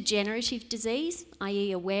it's a degenerative disease,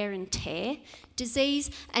 i.e. a wear and tear disease,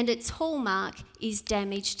 and its hallmark is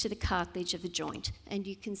damage to the cartilage of the joint, and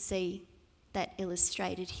you can see that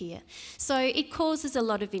illustrated here. So it causes a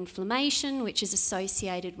lot of inflammation, which is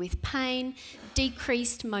associated with pain,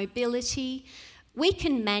 decreased mobility. We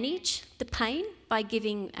can manage the pain by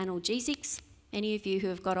giving analgesics. Any of you who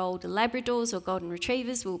have got older Labradors or Golden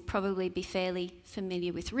Retrievers will probably be fairly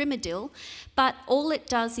familiar with Rimadyl, but all it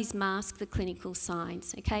does is mask the clinical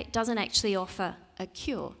signs, okay? It doesn't actually offer a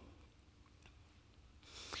cure.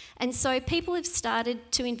 And so people have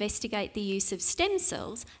started to investigate the use of stem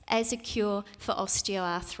cells as a cure for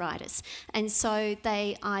osteoarthritis. And so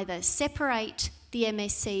they either separate the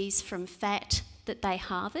MSCs from fat that they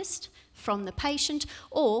harvest from the patient,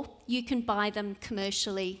 or you can buy them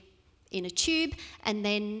commercially in a tube and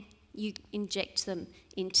then you inject them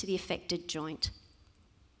into the affected joint.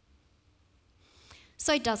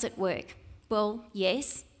 So does it work? Well,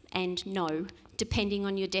 yes and no, depending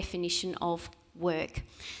on your definition of work.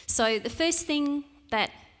 So the first thing that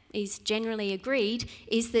is generally agreed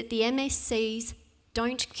is that the MSCs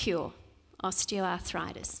don't cure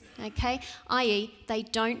osteoarthritis, okay? i.e. they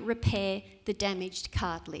don't repair the damaged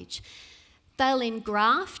cartilage. They'll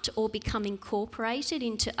engraft or become incorporated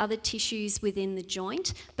into other tissues within the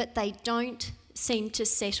joint, but they don't seem to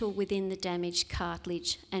settle within the damaged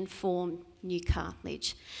cartilage and form new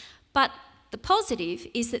cartilage. But the positive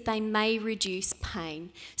is that they may reduce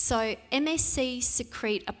pain. So MSCs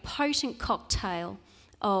secrete a potent cocktail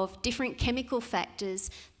of different chemical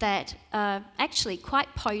factors that are actually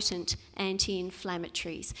quite potent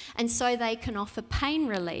anti-inflammatories. And so they can offer pain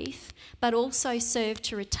relief, but also serve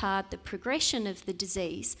to retard the progression of the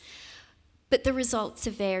disease. But the results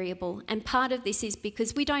are variable, and part of this is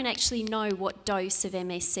because we don't actually know what dose of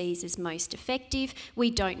MSCs is most effective.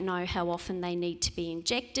 We don't know how often they need to be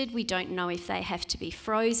injected. We don't know if they have to be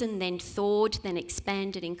frozen, then thawed, then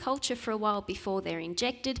expanded in culture for a while before they're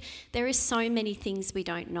injected. There are so many things we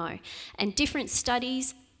don't know. And different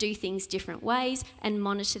studies do things different ways and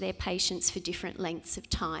monitor their patients for different lengths of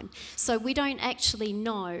time. So we don't actually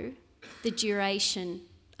know the duration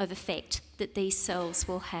of effect that these cells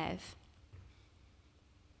will have.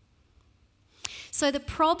 So the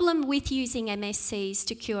problem with using MSCs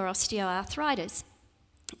to cure osteoarthritis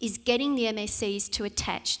is getting the MSCs to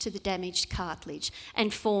attach to the damaged cartilage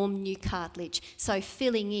and form new cartilage, so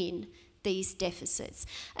filling in these deficits.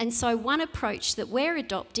 And so one approach that we're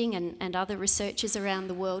adopting, and other researchers around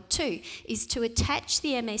the world too, is to attach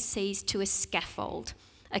the MSCs to a scaffold,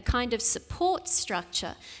 a kind of support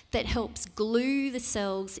structure that helps glue the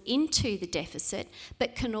cells into the deficit,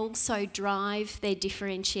 but can also drive their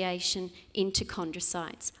differentiation into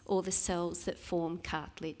chondrocytes, or the cells that form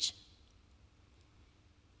cartilage.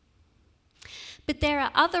 But there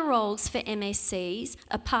are other roles for MSCs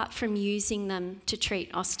apart from using them to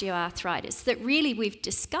treat osteoarthritis that really we've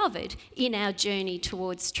discovered in our journey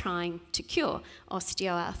towards trying to cure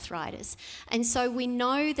osteoarthritis. And so we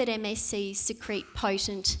know that MSCs secrete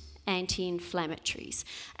potent anti-inflammatories.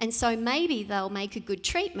 And so maybe they'll make a good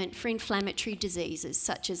treatment for inflammatory diseases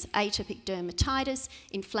such as atopic dermatitis,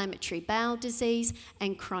 inflammatory bowel disease,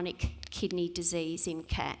 and chronic kidney disease in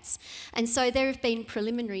cats. And so there have been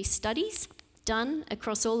preliminary studies done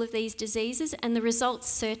across all of these diseases, and the results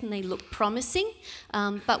certainly look promising,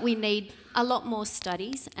 but we need a lot more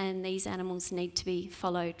studies, and these animals need to be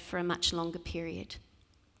followed for a much longer period.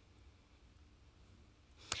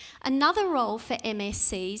 Another role for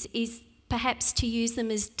MSCs is perhaps to use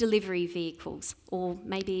them as delivery vehicles, or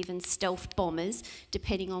maybe even stealth bombers,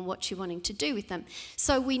 depending on what you're wanting to do with them.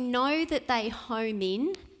 So we know that they home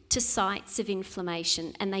in to sites of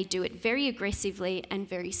inflammation, and they do it very aggressively and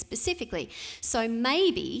very specifically. So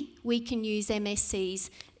maybe we can use MSCs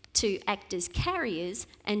to act as carriers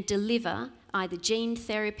and deliver either gene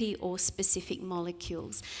therapy or specific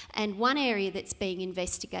molecules. And one area that's being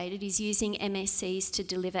investigated is using MSCs to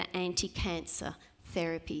deliver anti-cancer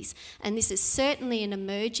therapies. And this is certainly an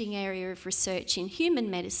emerging area of research in human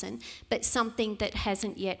medicine, but something that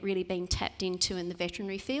hasn't yet really been tapped into in the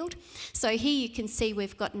veterinary field. So here you can see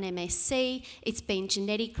we've got an MSC. It's been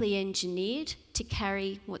genetically engineered to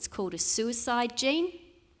carry what's called a suicide gene.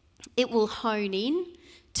 It will hone in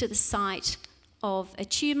to the site of a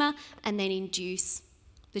tumour and then induce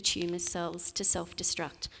the tumour cells to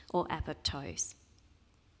self-destruct or apoptose.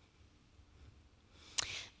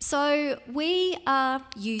 So we are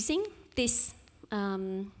using this, this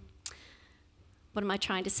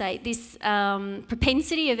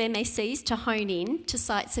propensity of MSCs to hone in to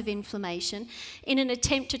sites of inflammation in an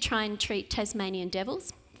attempt to try and treat Tasmanian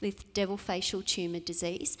devils with devil facial tumour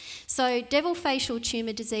disease. So devil facial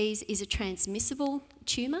tumour disease is a transmissible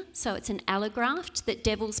tumour, so it's an allograft that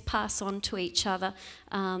devils pass on to each other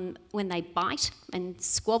when they bite and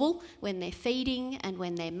squabble, when they're feeding and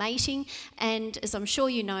when they're mating, and as I'm sure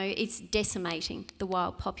you know, it's decimating the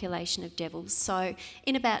wild population of devils. So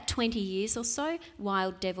in about 20 years or so,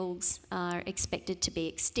 wild devils are expected to be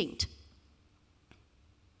extinct.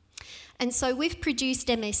 And so we've produced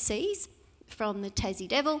MSCs from the Tassie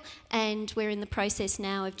devil, and we're in the process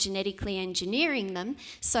now of genetically engineering them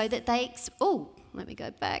so that they,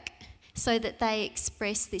 so that they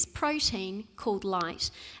express this protein called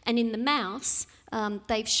light. And in the mouse,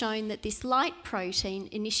 they've shown that this light protein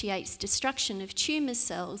initiates destruction of tumour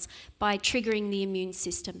cells by triggering the immune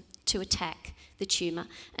system to attack the tumour.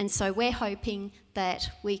 And so we're hoping that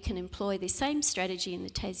we can employ the same strategy in the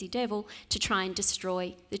Tassie devil to try and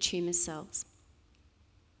destroy the tumour cells.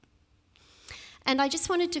 And I just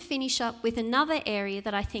wanted to finish up with another area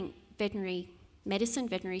that I think veterinary medicine,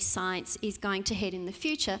 veterinary science is going to head in the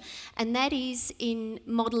future, and that is in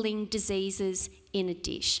modelling diseases in a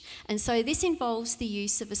dish. And so this involves the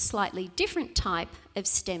use of a slightly different type of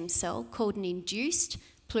stem cell called an induced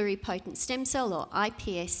pluripotent stem cell, or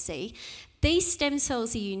iPSC. These stem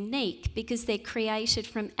cells are unique because they're created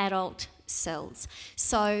from adult cells.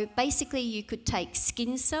 So basically you could take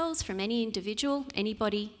skin cells from any individual,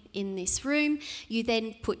 anybody in this room, you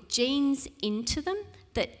then put genes into them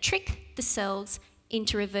that trick the cells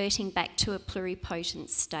into reverting back to a pluripotent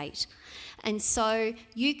state. And so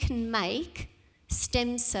you can make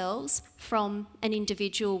stem cells from an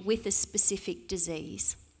individual with a specific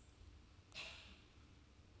disease.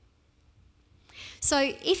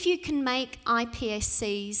 So if you can make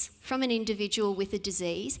iPSCs from an individual with a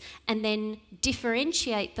disease and then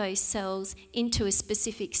differentiate those cells into a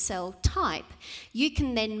specific cell type, you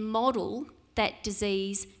can then model that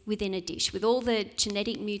disease within a dish with all the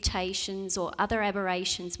genetic mutations or other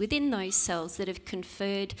aberrations within those cells that have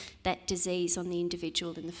conferred that disease on the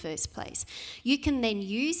individual in the first place. You can then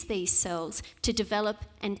use these cells to develop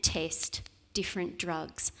and test different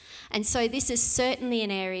drugs. And so this is certainly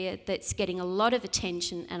an area that's getting a lot of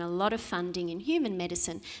attention and a lot of funding in human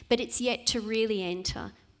medicine, but it's yet to really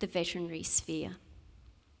enter the veterinary sphere.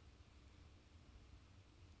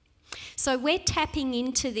 So we're tapping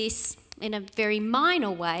into this in a very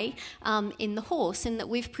minor way in the horse, in that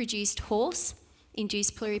we've produced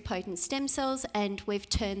horse-induced pluripotent stem cells and we've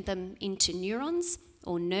turned them into neurons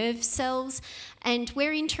or nerve cells, and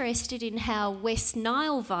we're interested in how West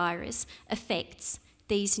Nile virus affects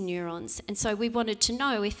these neurons. And so we wanted to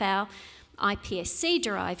know if our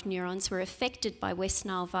iPSC-derived neurons were affected by West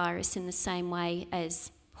Nile virus in the same way as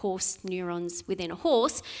horse neurons within a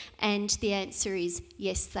horse, and the answer is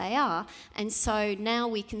yes, they are. And so now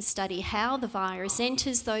we can study how the virus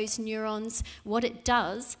enters those neurons, what it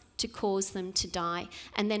does to cause them to die,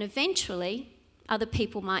 and then eventually other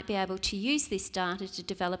people might be able to use this data to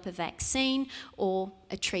develop a vaccine or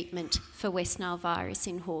a treatment for West Nile virus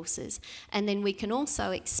in horses. And then we can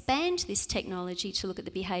also expand this technology to look at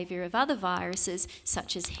the behaviour of other viruses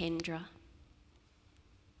such as Hendra.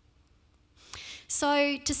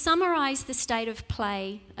 So to summarise the state of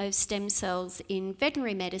play of stem cells in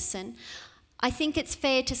veterinary medicine, I think it's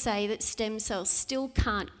fair to say that stem cells still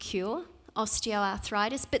can't cure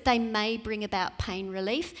osteoarthritis, but they may bring about pain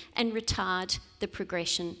relief and retard the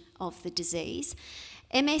progression of the disease.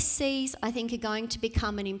 MSCs, I think, are going to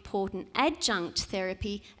become an important adjunct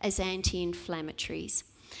therapy as anti-inflammatories.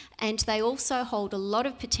 And they also hold a lot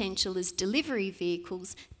of potential as delivery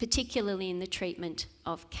vehicles, particularly in the treatment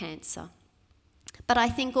of cancer. But I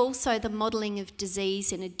think also the modelling of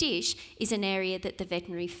disease in a dish is an area that the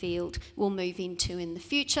veterinary field will move into in the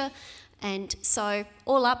future. And so,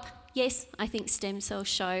 all up, yes, I think stem cells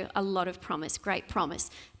show a lot of promise, great promise,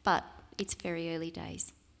 but it's very early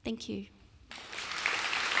days. Thank you.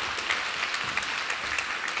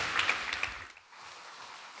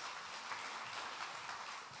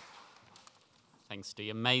 Thanks, Dee.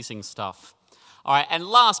 Amazing stuff. All right, and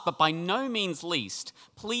last but by no means least,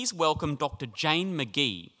 please welcome Dr. Jane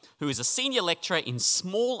McGee, who is a senior lecturer in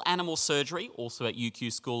small animal surgery, also at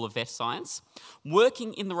UQ School of Vet Science,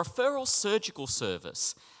 working in the referral surgical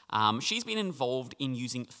service. She's been involved in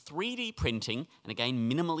using 3D printing and, again,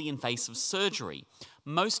 minimally invasive surgery,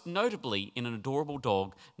 most notably in an adorable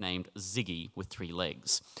dog named Ziggy with 3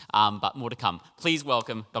 legs. But more to come. Please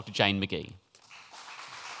welcome Dr. Jane McGee.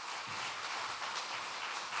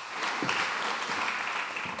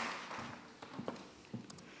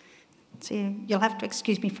 So you'll have to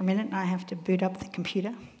excuse me for a minute. I have to boot up the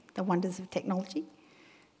computer, the wonders of technology.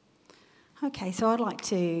 Okay, so I'd like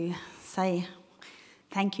to say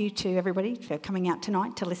thank you to everybody for coming out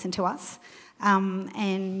tonight to listen to us.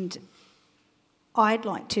 And I'd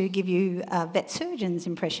like to give you a vet surgeon's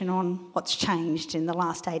impression on what's changed in the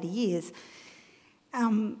last 80 years.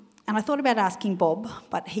 And I thought about asking Bob,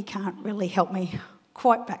 but he can't really help me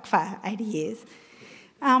quite back far, 80 years.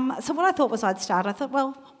 So what I thought was I'd start, I thought,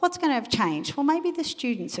 well, what's going to have changed? Well, maybe the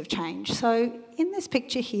students have changed. So in this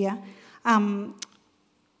picture here,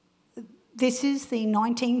 this is the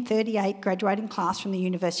 1938 graduating class from the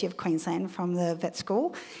University of Queensland from the vet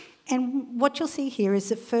school. And what you'll see here is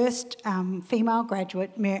the first female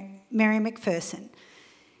graduate, Mary McPherson.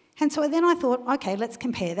 And so then I thought, okay, let's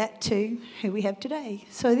compare that to who we have today.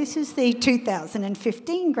 So this is the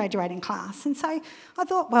 2015 graduating class. And so I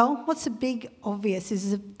thought, well, what's the big obvious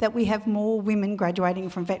is that we have more women graduating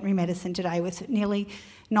from veterinary medicine today, with nearly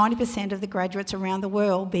 90% of the graduates around the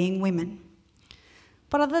world being women.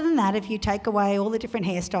 But other than that, if you take away all the different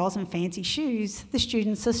hairstyles and fancy shoes, the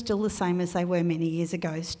students are still the same as they were many years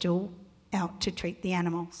ago, still out to treat the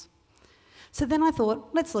animals. So then I thought,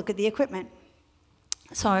 let's look at the equipment.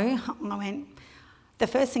 So I went, the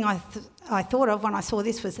first thing I thought of when I saw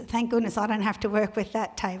this was that thank goodness I don't have to work with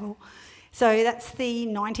that table. So that's the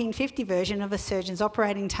 1950 version of a surgeon's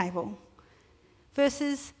operating table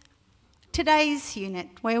versus today's unit,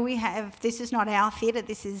 where we have, this is not our theatre,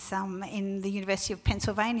 this is in the University of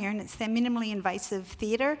Pennsylvania, and it's their minimally invasive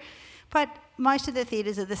theatre. But most of the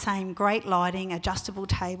theatres are the same, great lighting, adjustable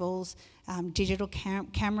tables, digital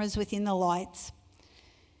cameras within the lights.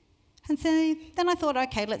 And so then I thought,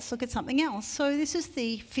 okay, let's look at something else. So this is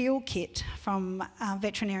the field kit from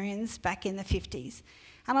veterinarians back in the 50s.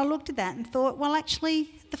 And I looked at that and thought, well, actually,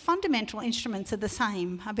 the fundamental instruments are the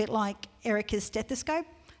same, a bit like Erika's stethoscope,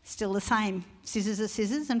 still the same. Scissors are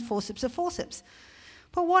scissors and forceps are forceps.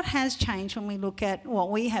 But what has changed when we look at what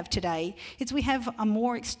we have today is we have a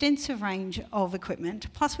more extensive range of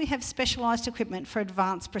equipment, plus we have specialised equipment for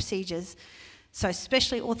advanced procedures. So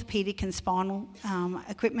especially orthopaedic and spinal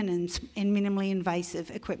equipment and minimally invasive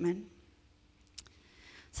equipment.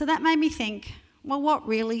 So that made me think, well, what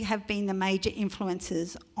really have been the major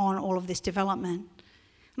influences on all of this development?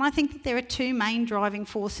 And I think that there are two main driving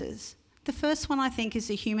forces. The first one, I think, is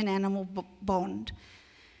the human-animal bond.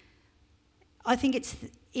 I think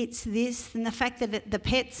it's this and the fact that the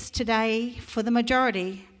pets today, for the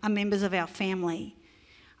majority, are members of our family.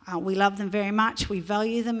 We love them very much. We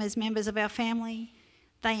value them as members of our family.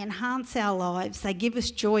 They enhance our lives. They give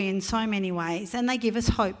us joy in so many ways, and they give us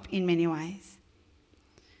hope in many ways.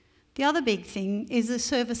 The other big thing is the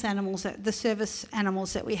service animals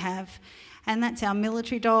that we have, and that's our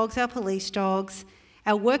military dogs, our police dogs,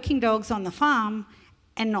 our working dogs on the farm,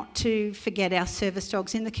 and not to forget our service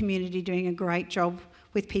dogs in the community doing a great job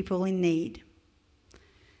with people in need.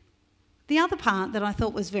 The other part that I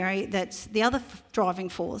thought was that's the other driving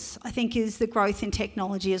force, I think, is the growth in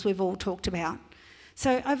technology, as we've all talked about.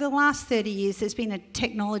 So over the last 30 years, there's been a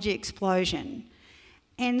technology explosion.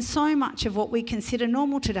 And so much of what we consider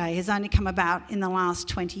normal today has only come about in the last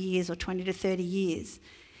 20 years or 20 to 30 years.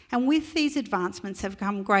 And with these advancements have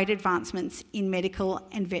come great advancements in medical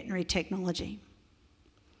and veterinary technology.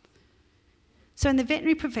 So in the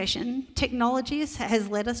veterinary profession, technology has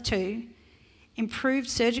led us to improved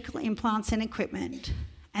surgical implants and equipment,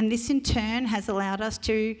 and this in turn has allowed us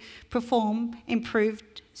to perform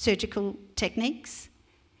improved surgical techniques.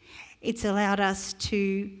 It's allowed us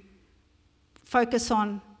to focus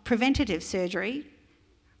on preventative surgery,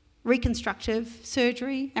 reconstructive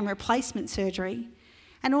surgery and replacement surgery,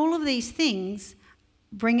 and all of these things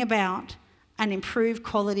bring about an improved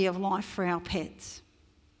quality of life for our pets.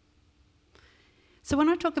 So when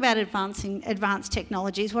I talk about advanced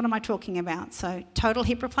technologies, what am I talking about? So total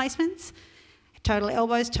hip replacements, total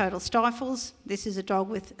elbows, total stifles. This is a dog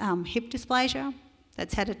with hip dysplasia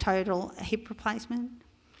that's had a total hip replacement.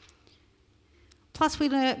 Plus we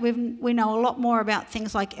know a lot more about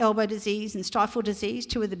things like elbow disease and stifle disease,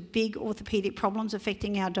 two of the big orthopaedic problems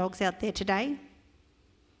affecting our dogs out there today.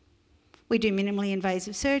 We do minimally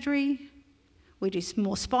invasive surgery. We do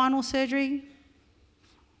more spinal surgery.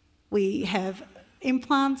 We have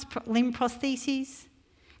implants, limb prostheses,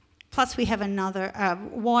 plus we have another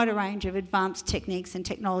wider range of advanced techniques and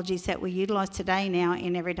technologies that we utilise today now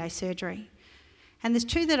in everyday surgery. And there's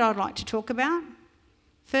two that I'd like to talk about.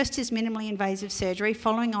 First is minimally invasive surgery,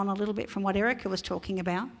 following on a little bit from what Erika was talking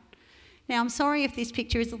about. Now, I'm sorry if this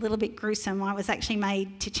picture is a little bit gruesome. I was actually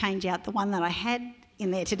made to change out the one that I had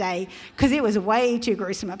in there today because it was way too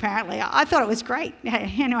gruesome, apparently. I thought it was great.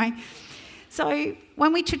 Anyway, so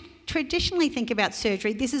when we traditionally think about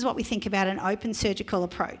surgery, this is what we think about, an open surgical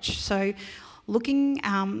approach. So looking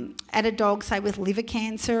at a dog, say with liver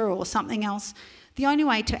cancer or something else, the only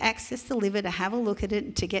way to access the liver, to have a look at it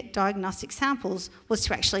and to get diagnostic samples was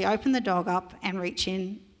to actually open the dog up and reach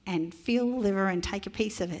in and feel the liver and take a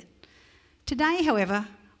piece of it. Today, however,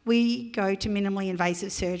 we go to minimally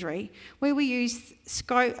invasive surgery where we use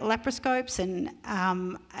laparoscopes and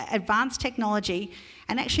advanced technology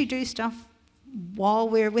and actually do stuff while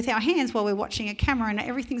we're with our hands, while we're watching a camera, and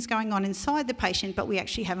everything's going on inside the patient, but we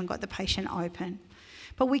actually haven't got the patient open.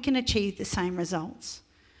 But we can achieve the same results.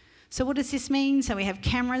 So what does this mean? So we have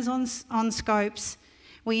cameras on scopes.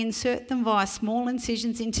 We insert them via small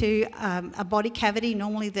incisions into a body cavity,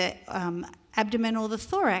 normally the abdomen or the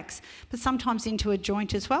thorax, but sometimes into a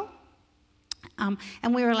joint as well. And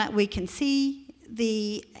we can see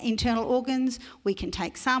the internal organs, we can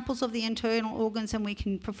take samples of the internal organs, and we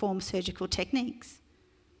can perform surgical techniques.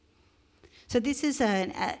 So this is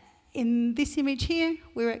in this image here,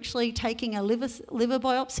 we're actually taking a liver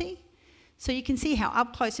biopsy. So you can see how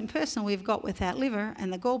up close and personal we've got with that liver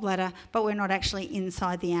and the gallbladder, but we're not actually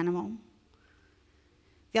inside the animal.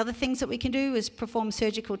 The other things that we can do is perform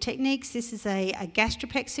surgical techniques. This is a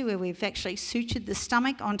gastropexy where we've actually sutured the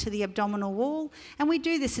stomach onto the abdominal wall, and we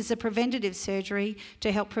do this as a preventative surgery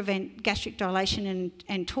to help prevent gastric dilation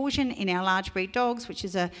and torsion in our large breed dogs, which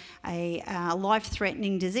is a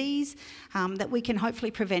life-threatening disease that we can hopefully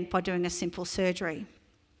prevent by doing a simple surgery.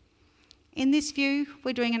 In this view,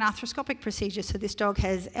 we're doing an arthroscopic procedure, so this dog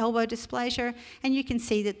has elbow dysplasia, and you can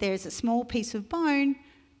see that there's a small piece of bone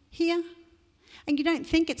here. And you don't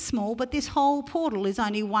think it's small, but this whole portal is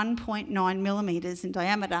only 1.9 millimetres in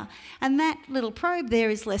diameter. And that little probe there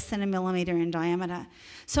is less than 1 millimetre in diameter.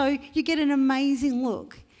 So you get an amazing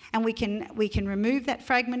look. And we can remove that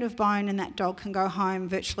fragment of bone, and that dog can go home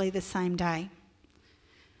virtually the same day.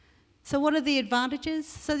 So what are the advantages?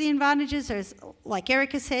 So the advantages are, like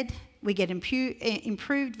Erika said, we get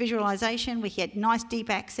improved visualisation, we get nice deep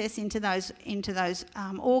access into those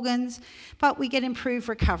organs, but we get improved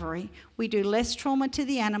recovery. We do less trauma to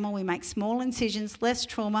the animal, we make small incisions, less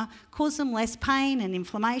trauma, cause them less pain and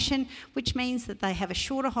inflammation, which means that they have a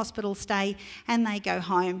shorter hospital stay and they go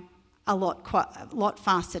home a lot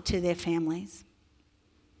faster to their families.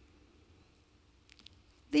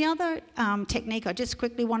 The other technique I just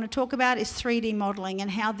quickly want to talk about is 3D modelling and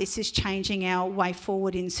how this is changing our way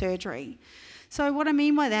forward in surgery. So what I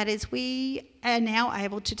mean by that is we are now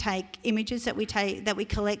able to take images that we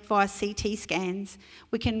collect via CT scans.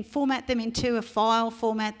 We can format them into a file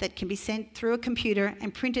format that can be sent through a computer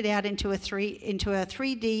and printed out into a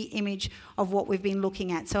 3D image of what we've been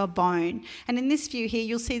looking at, so a bone. And in this view here,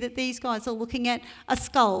 you'll see that these guys are looking at a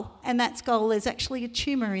skull, and that skull is actually a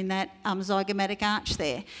tumour in that zygomatic arch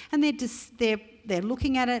there. And they're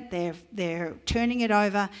looking at it, they're turning it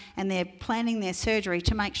over, and they're planning their surgery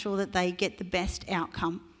to make sure that they get the best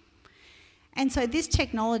outcome. And so this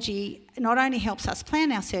technology not only helps us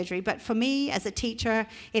plan our surgery, but for me as a teacher,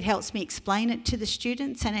 it helps me explain it to the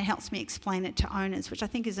students and it helps me explain it to owners, which I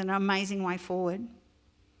think is an amazing way forward.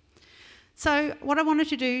 So what I wanted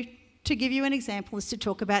to do to give you an example is to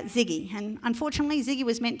talk about Ziggy. And unfortunately, Ziggy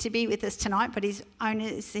was meant to be with us tonight, but his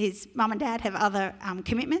mum and dad have other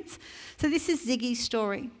commitments. So this is Ziggy's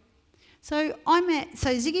story. So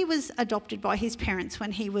Ziggy was adopted by his parents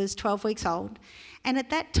when he was 12 weeks old. And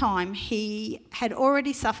at that time, he had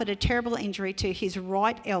already suffered a terrible injury to his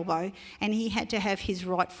right elbow, and he had to have his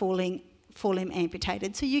right forelimb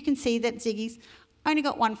amputated. So you can see that Ziggy's only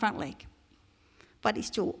got one front leg, but he's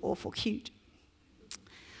still awful cute.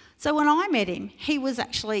 So when I met him, he was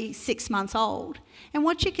actually 6 months old. And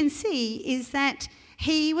what you can see is that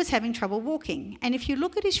he was having trouble walking. And if you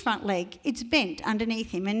look at his front leg, it's bent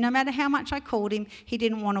underneath him. And no matter how much I called him, he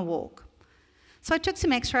didn't want to walk. So I took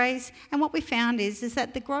some x-rays, and what we found is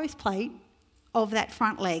that the growth plate of that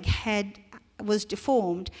front leg was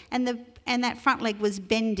deformed, and that front leg was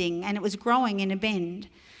bending, and it was growing in a bend.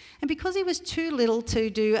 And because he was too little to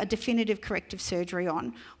do a definitive corrective surgery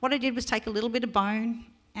on, what I did was take a little bit of bone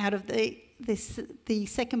out of the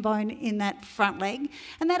second bone in that front leg,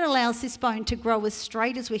 and that allows this bone to grow as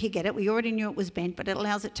straight as we could get it. We already knew it was bent, but it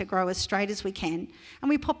allows it to grow as straight as we can. And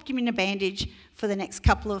we popped him in a bandage for the next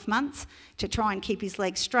couple of months to try and keep his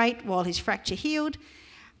leg straight while his fracture healed.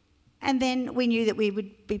 And then we knew that we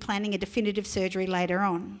would be planning a definitive surgery later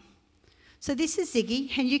on. So this is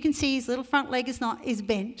Ziggy, and you can see his little front leg is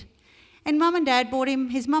bent. And his mum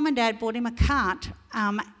and dad bought him a cart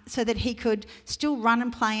so that he could still run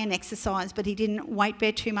and play and exercise, but he didn't weight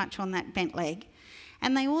bear too much on that bent leg.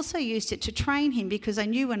 And they also used it to train him, because I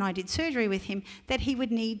knew when I did surgery with him that he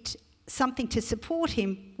would need something to support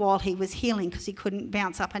him while he was healing, because he couldn't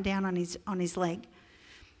bounce up and down on his leg.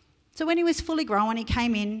 So when he was fully grown, he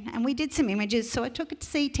came in and we did some images. So I took a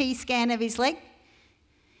CT scan of his leg,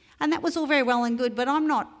 and that was all very well and good, but I'm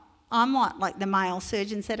not like the male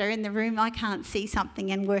surgeons that are in the room. I can't see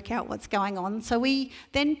something and work out what's going on. So we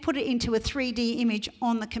then put it into a 3D image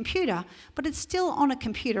on the computer, but it's still on a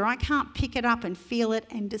computer. I can't pick it up and feel it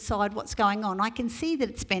and decide what's going on. I can see that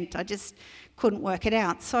it's bent, I just couldn't work it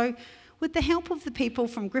out. So With the help of the people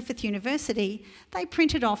from Griffith University, they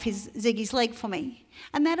printed off Ziggy's leg for me.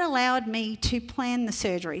 And that allowed me to plan the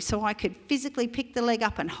surgery so I could physically pick the leg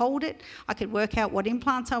up and hold it. I could work out what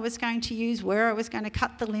implants I was going to use, where I was going to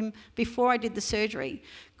cut the limb before I did the surgery.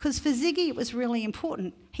 Because for Ziggy, it was really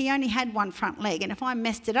important. He only had one front leg, and if I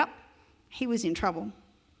messed it up, he was in trouble.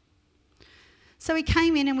 So he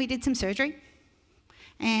came in and we did some surgery.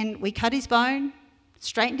 And we cut his bone,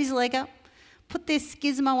 straightened his leg up, put this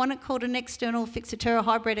gizmo on it called an external fixateur, a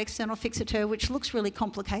hybrid external fixateur, which looks really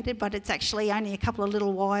complicated, but it's actually only a couple of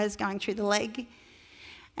little wires going through the leg.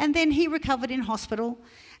 And then he recovered in hospital,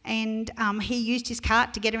 and he used his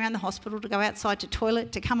cart to get around the hospital, to go outside to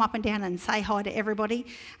toilet, to come up and down and say hi to everybody.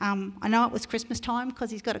 I know it was Christmas time because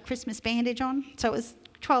he's got a Christmas bandage on, so it was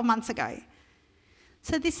 12 months ago.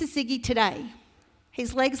 So this is Ziggy today.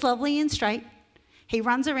 His leg's lovely and straight. He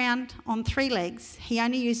runs around on 3 legs. He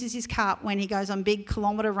only uses his cart when he goes on big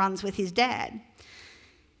kilometre runs with his dad.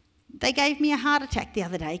 They gave me a heart attack the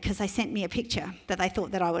other day because they sent me a picture that they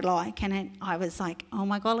thought that I would like, and I was like, oh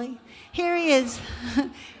my golly, here he is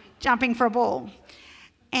jumping for a ball.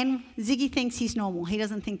 And Ziggy thinks he's normal. He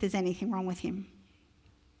doesn't think there's anything wrong with him.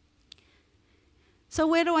 So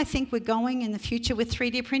where do I think we're going in the future with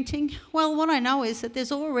 3D printing? Well, what I know is that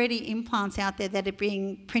there's already implants out there that are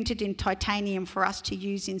being printed in titanium for us to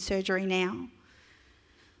use in surgery now.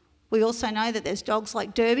 We also know that there's dogs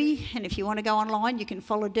like Derby, and if you want to go online, you can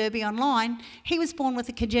follow Derby online. He was born with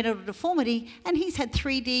a congenital deformity, and he's had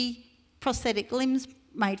 3D prosthetic limbs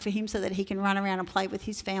made for him so that he can run around and play with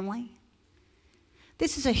his family.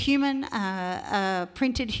 This is a human,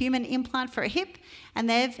 printed human implant for a hip, and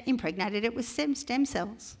they've impregnated it with stem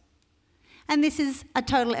cells. And this is a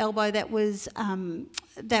total elbow that was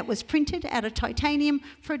printed out of titanium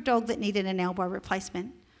for a dog that needed an elbow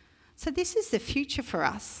replacement. So this is the future for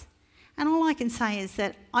us. And all I can say is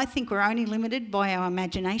that I think we're only limited by our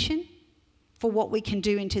imagination for what we can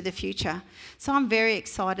do into the future. So I'm very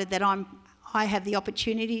excited that I have the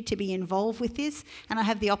opportunity to be involved with this, and I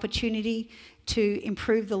have the opportunity to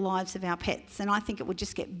improve the lives of our pets. And I think it will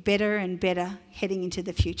just get better and better heading into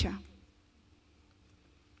the future.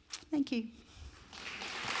 Thank you.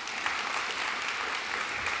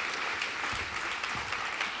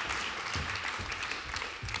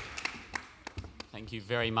 Thank you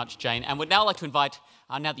very much, Jane. And we'd now like to invite,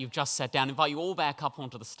 now that you've just sat down, invite you all back up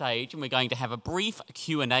onto the stage, and we're going to have a brief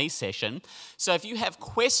Q&A session. So if you have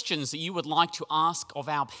questions that you would like to ask of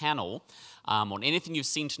our panel on anything you've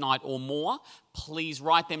seen tonight or more, please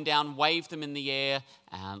write them down, wave them in the air,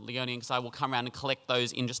 and Leonie and I will come around and collect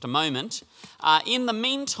those in just a moment. In the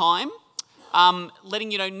meantime,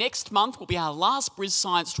 letting you know, next month will be our last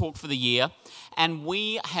BrisScience talk for the year, and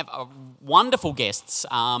we have wonderful guests.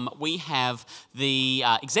 We have the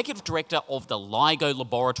Executive Director of the LIGO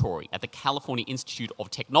Laboratory at the California Institute of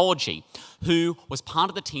Technology, who was part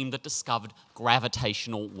of the team that discovered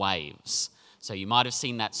gravitational waves. So you might have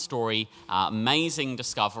seen that story, amazing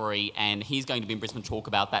discovery, and he's going to be in Brisbane to talk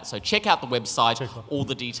about that. So check out the website, all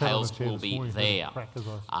the details will be there.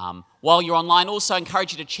 While you're online, also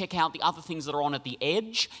encourage you to check out the other things that are on at the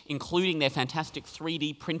Edge, including their fantastic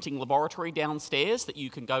 3D printing laboratory downstairs that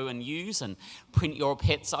you can go and use and print your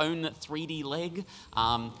pet's own 3D leg.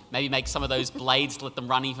 Maybe make some of those blades to let them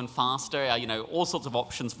run even faster. You know, all sorts of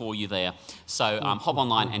options for you there. So hop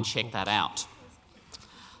online and check that out.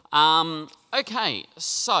 Okay,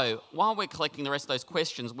 so while we're collecting the rest of those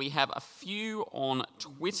questions, we have a few on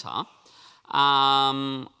Twitter.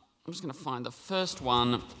 I'm just going to find the first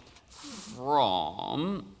one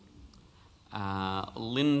from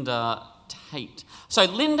Linda Tate. So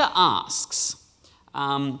Linda asks,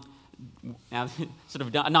 now sort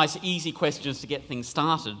of a nice easy questions to get things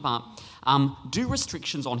started, but do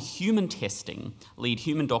restrictions on human testing lead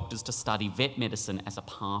human doctors to study vet medicine as a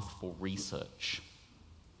path for research?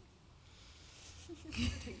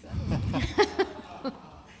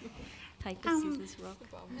 Paper, scissors, rock.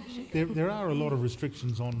 There are a lot of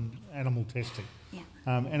restrictions on animal testing. Yeah.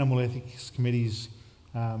 Animal ethics committees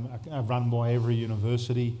are run by every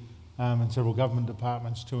university and several government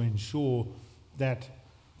departments to ensure that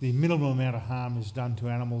the minimal amount of harm is done to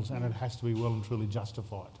animals, and it has to be well and truly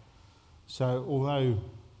justified. So although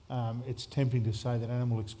it's tempting to say that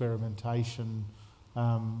animal experimentation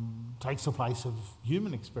takes the place of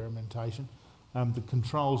human experimentation, the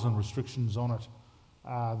controls and restrictions on it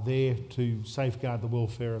are there to safeguard the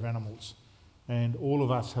welfare of animals. And all of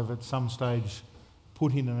us have at some stage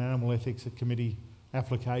put in an animal ethics committee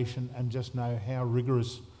application and just know how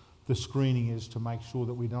rigorous the screening is to make sure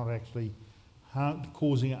that we're not actually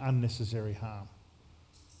causing unnecessary harm.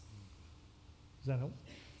 Does that help?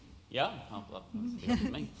 Yeah, that's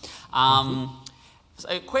me. So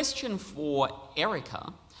a question for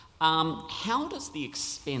Erika. How does the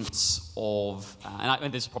expense of,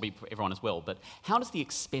 and this is probably for everyone as well, but how does the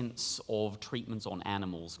expense of treatments on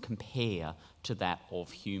animals compare to that of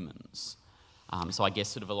humans? So I guess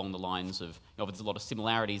sort of along the lines of, there's a lot of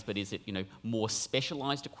similarities, but is it, more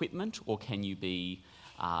specialised equipment, or can you be,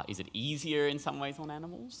 is it easier in some ways on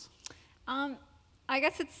animals? I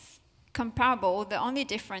guess it's comparable. The only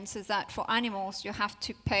difference is that for animals, you have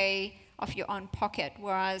to pay of your own pocket,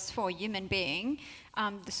 whereas for a human being,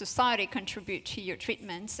 the society contribute to your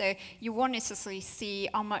treatment, so you won't necessarily see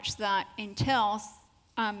how much that entails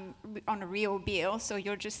on a real bill, so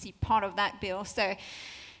you'll just see part of that bill. So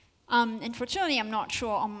unfortunately, I'm not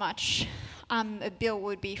sure how much a bill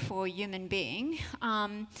would be for a human being.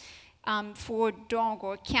 For a dog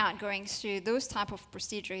or a cat going through those type of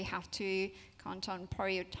procedure, you have to count on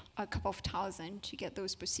probably a couple of thousand to get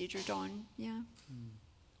those procedures done. Yeah.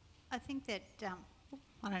 I think that,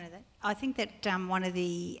 I don't know that. I think that one of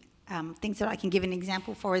the things that I can give an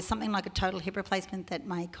example for is something like a total hip replacement that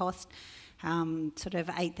may cost sort of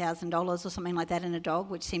 $8,000 or something like that in a dog,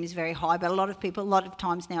 which seems very high, but a lot of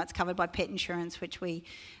times now it's covered by pet insurance, which we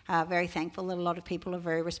are very thankful that a lot of people are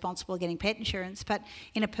very responsible getting pet insurance. But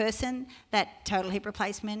in a person, that total hip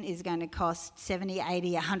replacement is going to cost $70,000,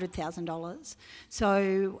 $80,000, $100,000.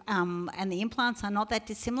 So, and the implants are not that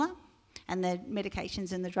dissimilar, and the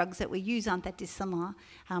medications and the drugs that we use aren't that dissimilar.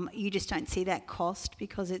 You just don't see that cost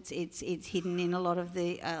because it's hidden in a lot of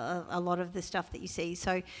the stuff that you see.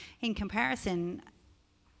 So, in comparison,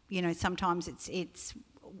 sometimes it's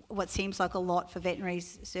what seems like a lot for veterinary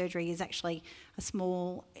surgery is actually a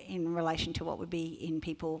small in relation to what would be in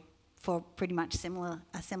people for pretty much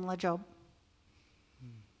a similar job.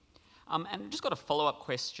 And I've just got a follow-up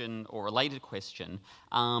question or related question,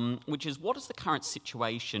 which is, what is the current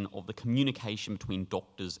situation of the communication between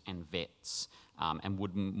doctors and vets, and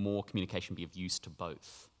would more communication be of use to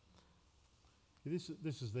both? This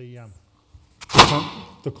is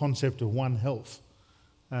the concept of One Health.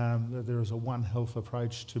 That there is a One Health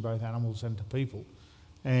approach to both animals and to people,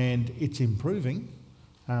 and it's improving.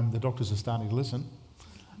 The doctors are starting to listen.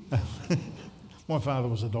 My father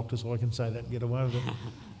was a doctor, so I can say that and get away with it.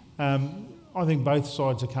 I think both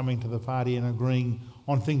sides are coming to the party and agreeing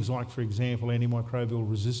on things like, for example, antimicrobial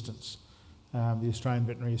resistance. The Australian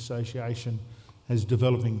Veterinary Association is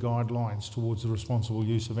developing guidelines towards the responsible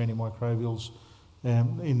use of antimicrobials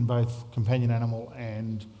in both companion animal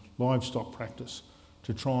and livestock practice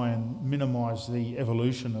to try and minimise the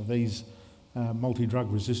evolution of these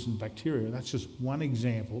multi-drug resistant bacteria. That's just one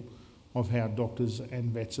example of how doctors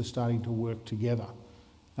and vets are starting to work together.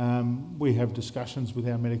 We have discussions with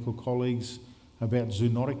our medical colleagues about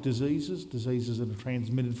zoonotic diseases that are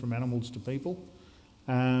transmitted from animals to people.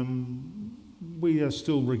 We are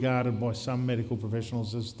still regarded by some medical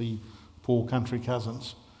professionals as the poor country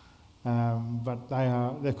cousins, but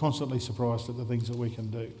they're constantly surprised at the things that we can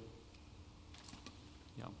do.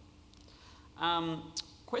 Yeah.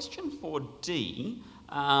 Question for Dee.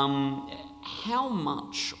 How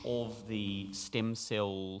much of the stem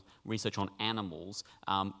cell research on animals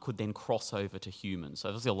could then cross over to humans? So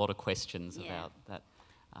there's a lot of questions about that.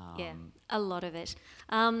 Yeah, a lot of it.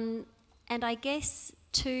 And I guess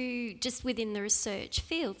just within the research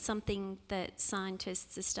field, something that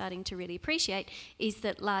scientists are starting to really appreciate is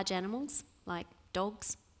that large animals like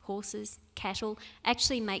dogs, horses, cattle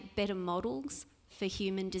actually make better models for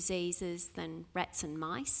human diseases than rats and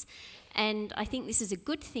mice. And I think this is a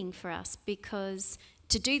good thing for us because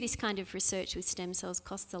to do this kind of research with stem cells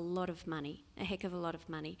costs a lot of money, a heck of a lot of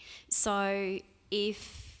money. So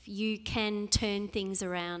if you can turn things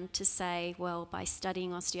around to say, well, by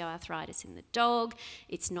studying osteoarthritis in the dog,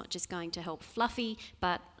 it's not just going to help Fluffy,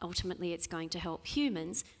 but ultimately it's going to help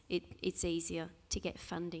humans, it's easier to get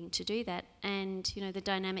funding to do that. And, the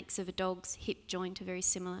dynamics of a dog's hip joint are very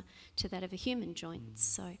similar to that of a human joint,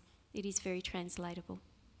 so it is very translatable.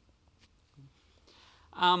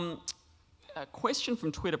 A question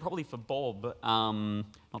from Twitter, probably for Bob,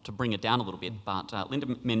 not to bring it down a little bit, but Linda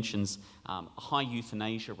mentions a high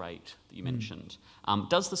euthanasia rate that you mentioned.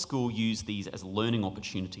 Does the school use these as learning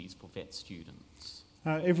opportunities for vet students?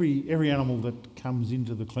 Every animal that comes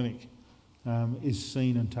into the clinic is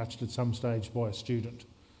seen and touched at some stage by a student.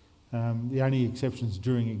 The only exceptions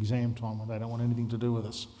during exam time when they don't want anything to do with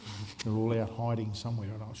us. They're all out hiding somewhere,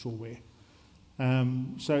 I'm not sure where.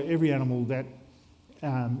 So every animal that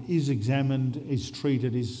is examined, is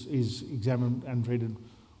treated, is examined and treated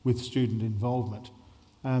with student involvement.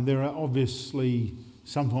 There are obviously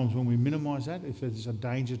sometimes when we minimise that, if there's a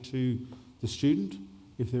danger to the student,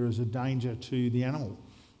 if there is a danger to the animal.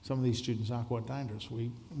 some of these students are quite dangerous.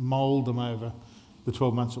 We mould them over the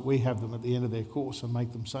 12 months that we have them at the end of their course and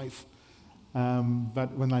make them safe.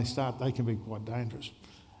 But when they start, they can be quite dangerous.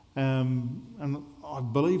 And I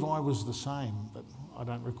believe I was the same, but I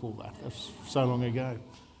don't recall that. That's so long ago.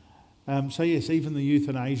 So yes, even the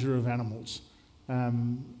euthanasia of animals.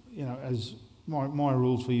 As my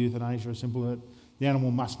rules for euthanasia are simple: that the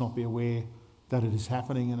animal must not be aware that it is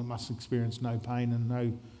happening, and it must experience no pain and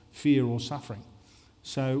no fear or suffering.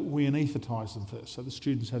 So we anaesthetise them first. So the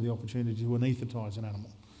students have the opportunity to anaesthetise an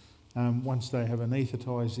animal. Once they have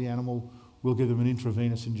anaesthetised the animal, we'll give them an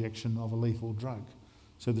intravenous injection of a lethal drug.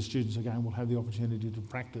 So the students again will have the opportunity to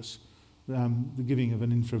practice the giving of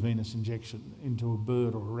an intravenous injection into a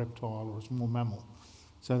bird or a reptile or a small mammal.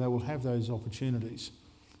 So they will have those opportunities.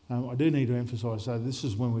 I do need to emphasise, though, this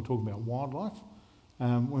is when we're talking about wildlife.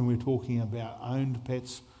 When we're talking about owned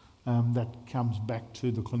pets, that comes back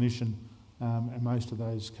to the clinician, and most of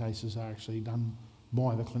those cases are actually done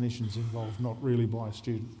by the clinicians involved, not really by a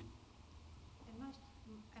student.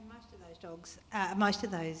 And most of those dogs, most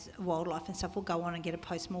of those wildlife and stuff will go on and get a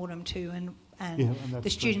post-mortem too, and the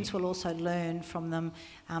students will also learn from them.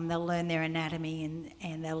 They'll learn their anatomy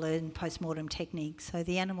and they'll learn post-mortem techniques. So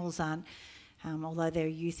the animals aren't, although they're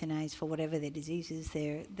euthanized for whatever their disease is,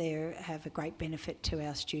 they have a great benefit to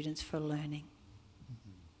our students for learning.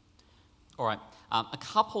 All right, a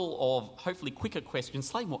couple of hopefully quicker questions,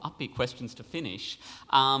 slightly more upbeat questions to finish.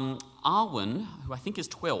 Arwen, who I think is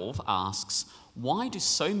 12, asks, why do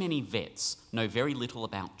so many vets know very little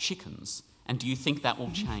about chickens, and do you think that will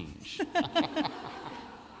change?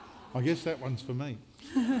 I guess that one's for me.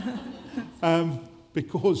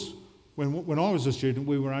 Because when I was a student,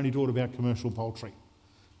 we were only taught about commercial poultry.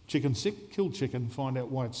 Chicken sick, kill chicken, find out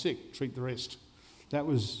why it's sick, treat the rest. That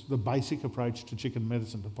was the basic approach to chicken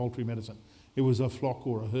medicine, to poultry medicine. It was a flock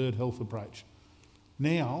or a herd health approach.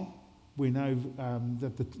 Now, we know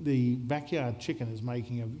that the backyard chicken is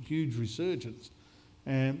making a huge resurgence,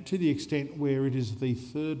 to the extent where it is the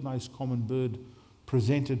third most common bird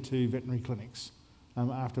presented to veterinary clinics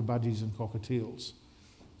after budgies and cockatiels.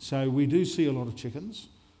 So we do see a lot of chickens.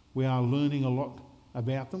 We are learning a lot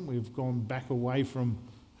about them. We've gone back away from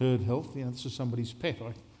herd health. This is somebody's pet.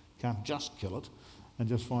 I can't just kill it and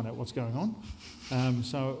just find out what's going on.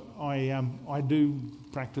 So I do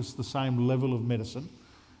practice the same level of medicine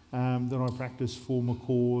that I practice for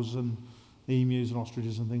macaws and emus and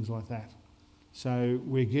ostriches and things like that. So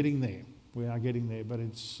we're getting there. We are getting there, but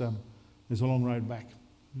there's a long road back.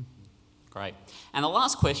 Great. And the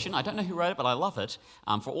last question, I don't know who wrote it, but I love it.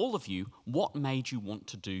 For all of you, what made you want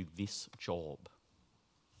to do this job?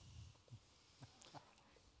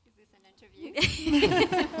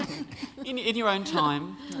 In your own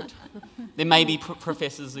time. There may be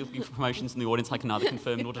professors, there'll be promotions in the audience I can neither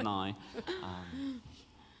confirm nor deny.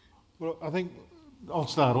 Well, I think I'll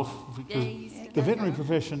start off because the veterinary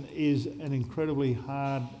profession is an incredibly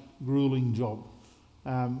hard, gruelling job.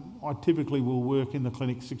 I typically will work in the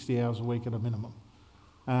clinic 60 hours a week at a minimum.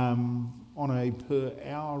 On a per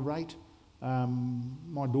hour rate,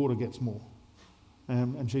 my daughter gets more,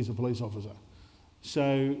 and she's a police officer.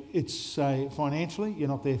 So it's financially, you're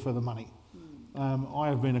not there for the money. I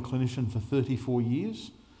have been a clinician for 34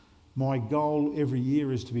 years. My goal every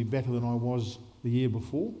year is to be better than I was the year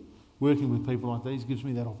before. Working with people like these gives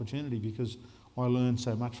me that opportunity because I learn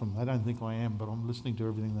so much from them. They don't think I am, but I'm listening to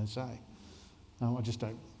everything they say. I just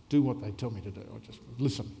don't do what they tell me to do. I just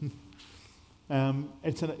listen.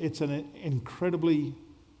 It's an incredibly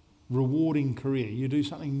rewarding career. You do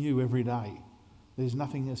something new every day. There's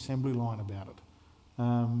nothing assembly line about it.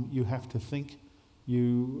 You have to think,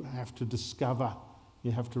 you have to discover,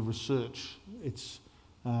 you have to research. It's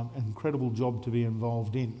an incredible job to be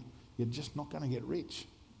involved in. You're just not going to get rich.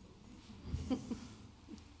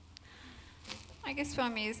 I guess for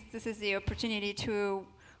me, this is the opportunity to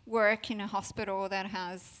work in a hospital that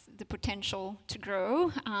has the potential to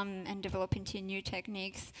grow and develop into new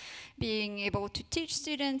techniques, being able to teach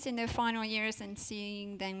students in their final years and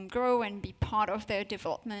seeing them grow and be part of their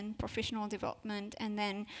development, professional development, and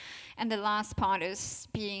the last part is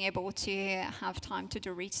being able to have time to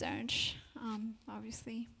do research,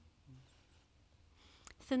 obviously.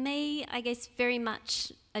 For me, I guess very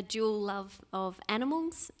much a dual love of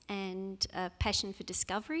animals and a passion for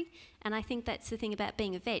discovery. And I think that's the thing about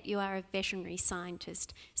being a vet. You are a veterinary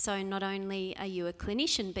scientist. So not only are you a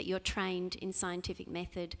clinician, but you're trained in scientific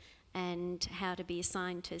method and how to be a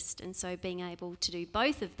scientist. And so being able to do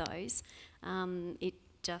both of those, I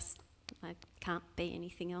can't be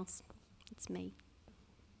anything else. It's me.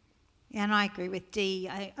 Yeah, and I agree with Dee.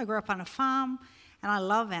 I grew up on a farm and I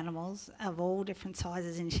love animals of all different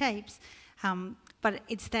sizes and shapes. but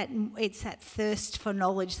it's that thirst for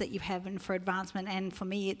knowledge that you have and for advancement. And for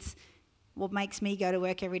me, it's what makes me go to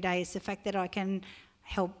work every day is the fact that I can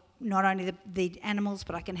help not only the animals,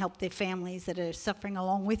 but I can help their families that are suffering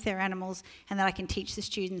along with their animals, and that I can teach the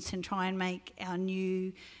students and try and make our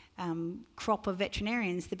new crop of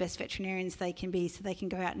veterinarians the best veterinarians they can be, so they can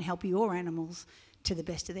go out and help your animals to the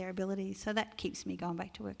best of their abilities. So that keeps me going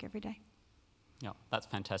back to work every day. Yeah, that's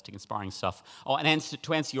fantastic, inspiring stuff. Oh, and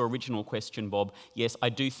to answer your original question, Bob, yes, I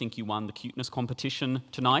do think you won the cuteness competition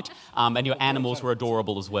tonight, and your animals were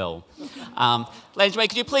adorable as well. Ladies and gentlemen,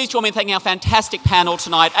 could you please join me in thanking our fantastic panel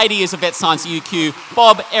tonight, 80 years of vet science at UQ,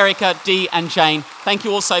 Bob, Erika, Dee and Jane. Thank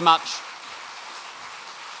you all so much.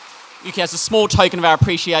 UQ has a small token of our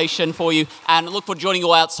appreciation for you, and I look forward to joining you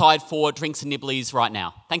all outside for drinks and nibblies right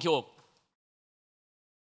now. Thank you all.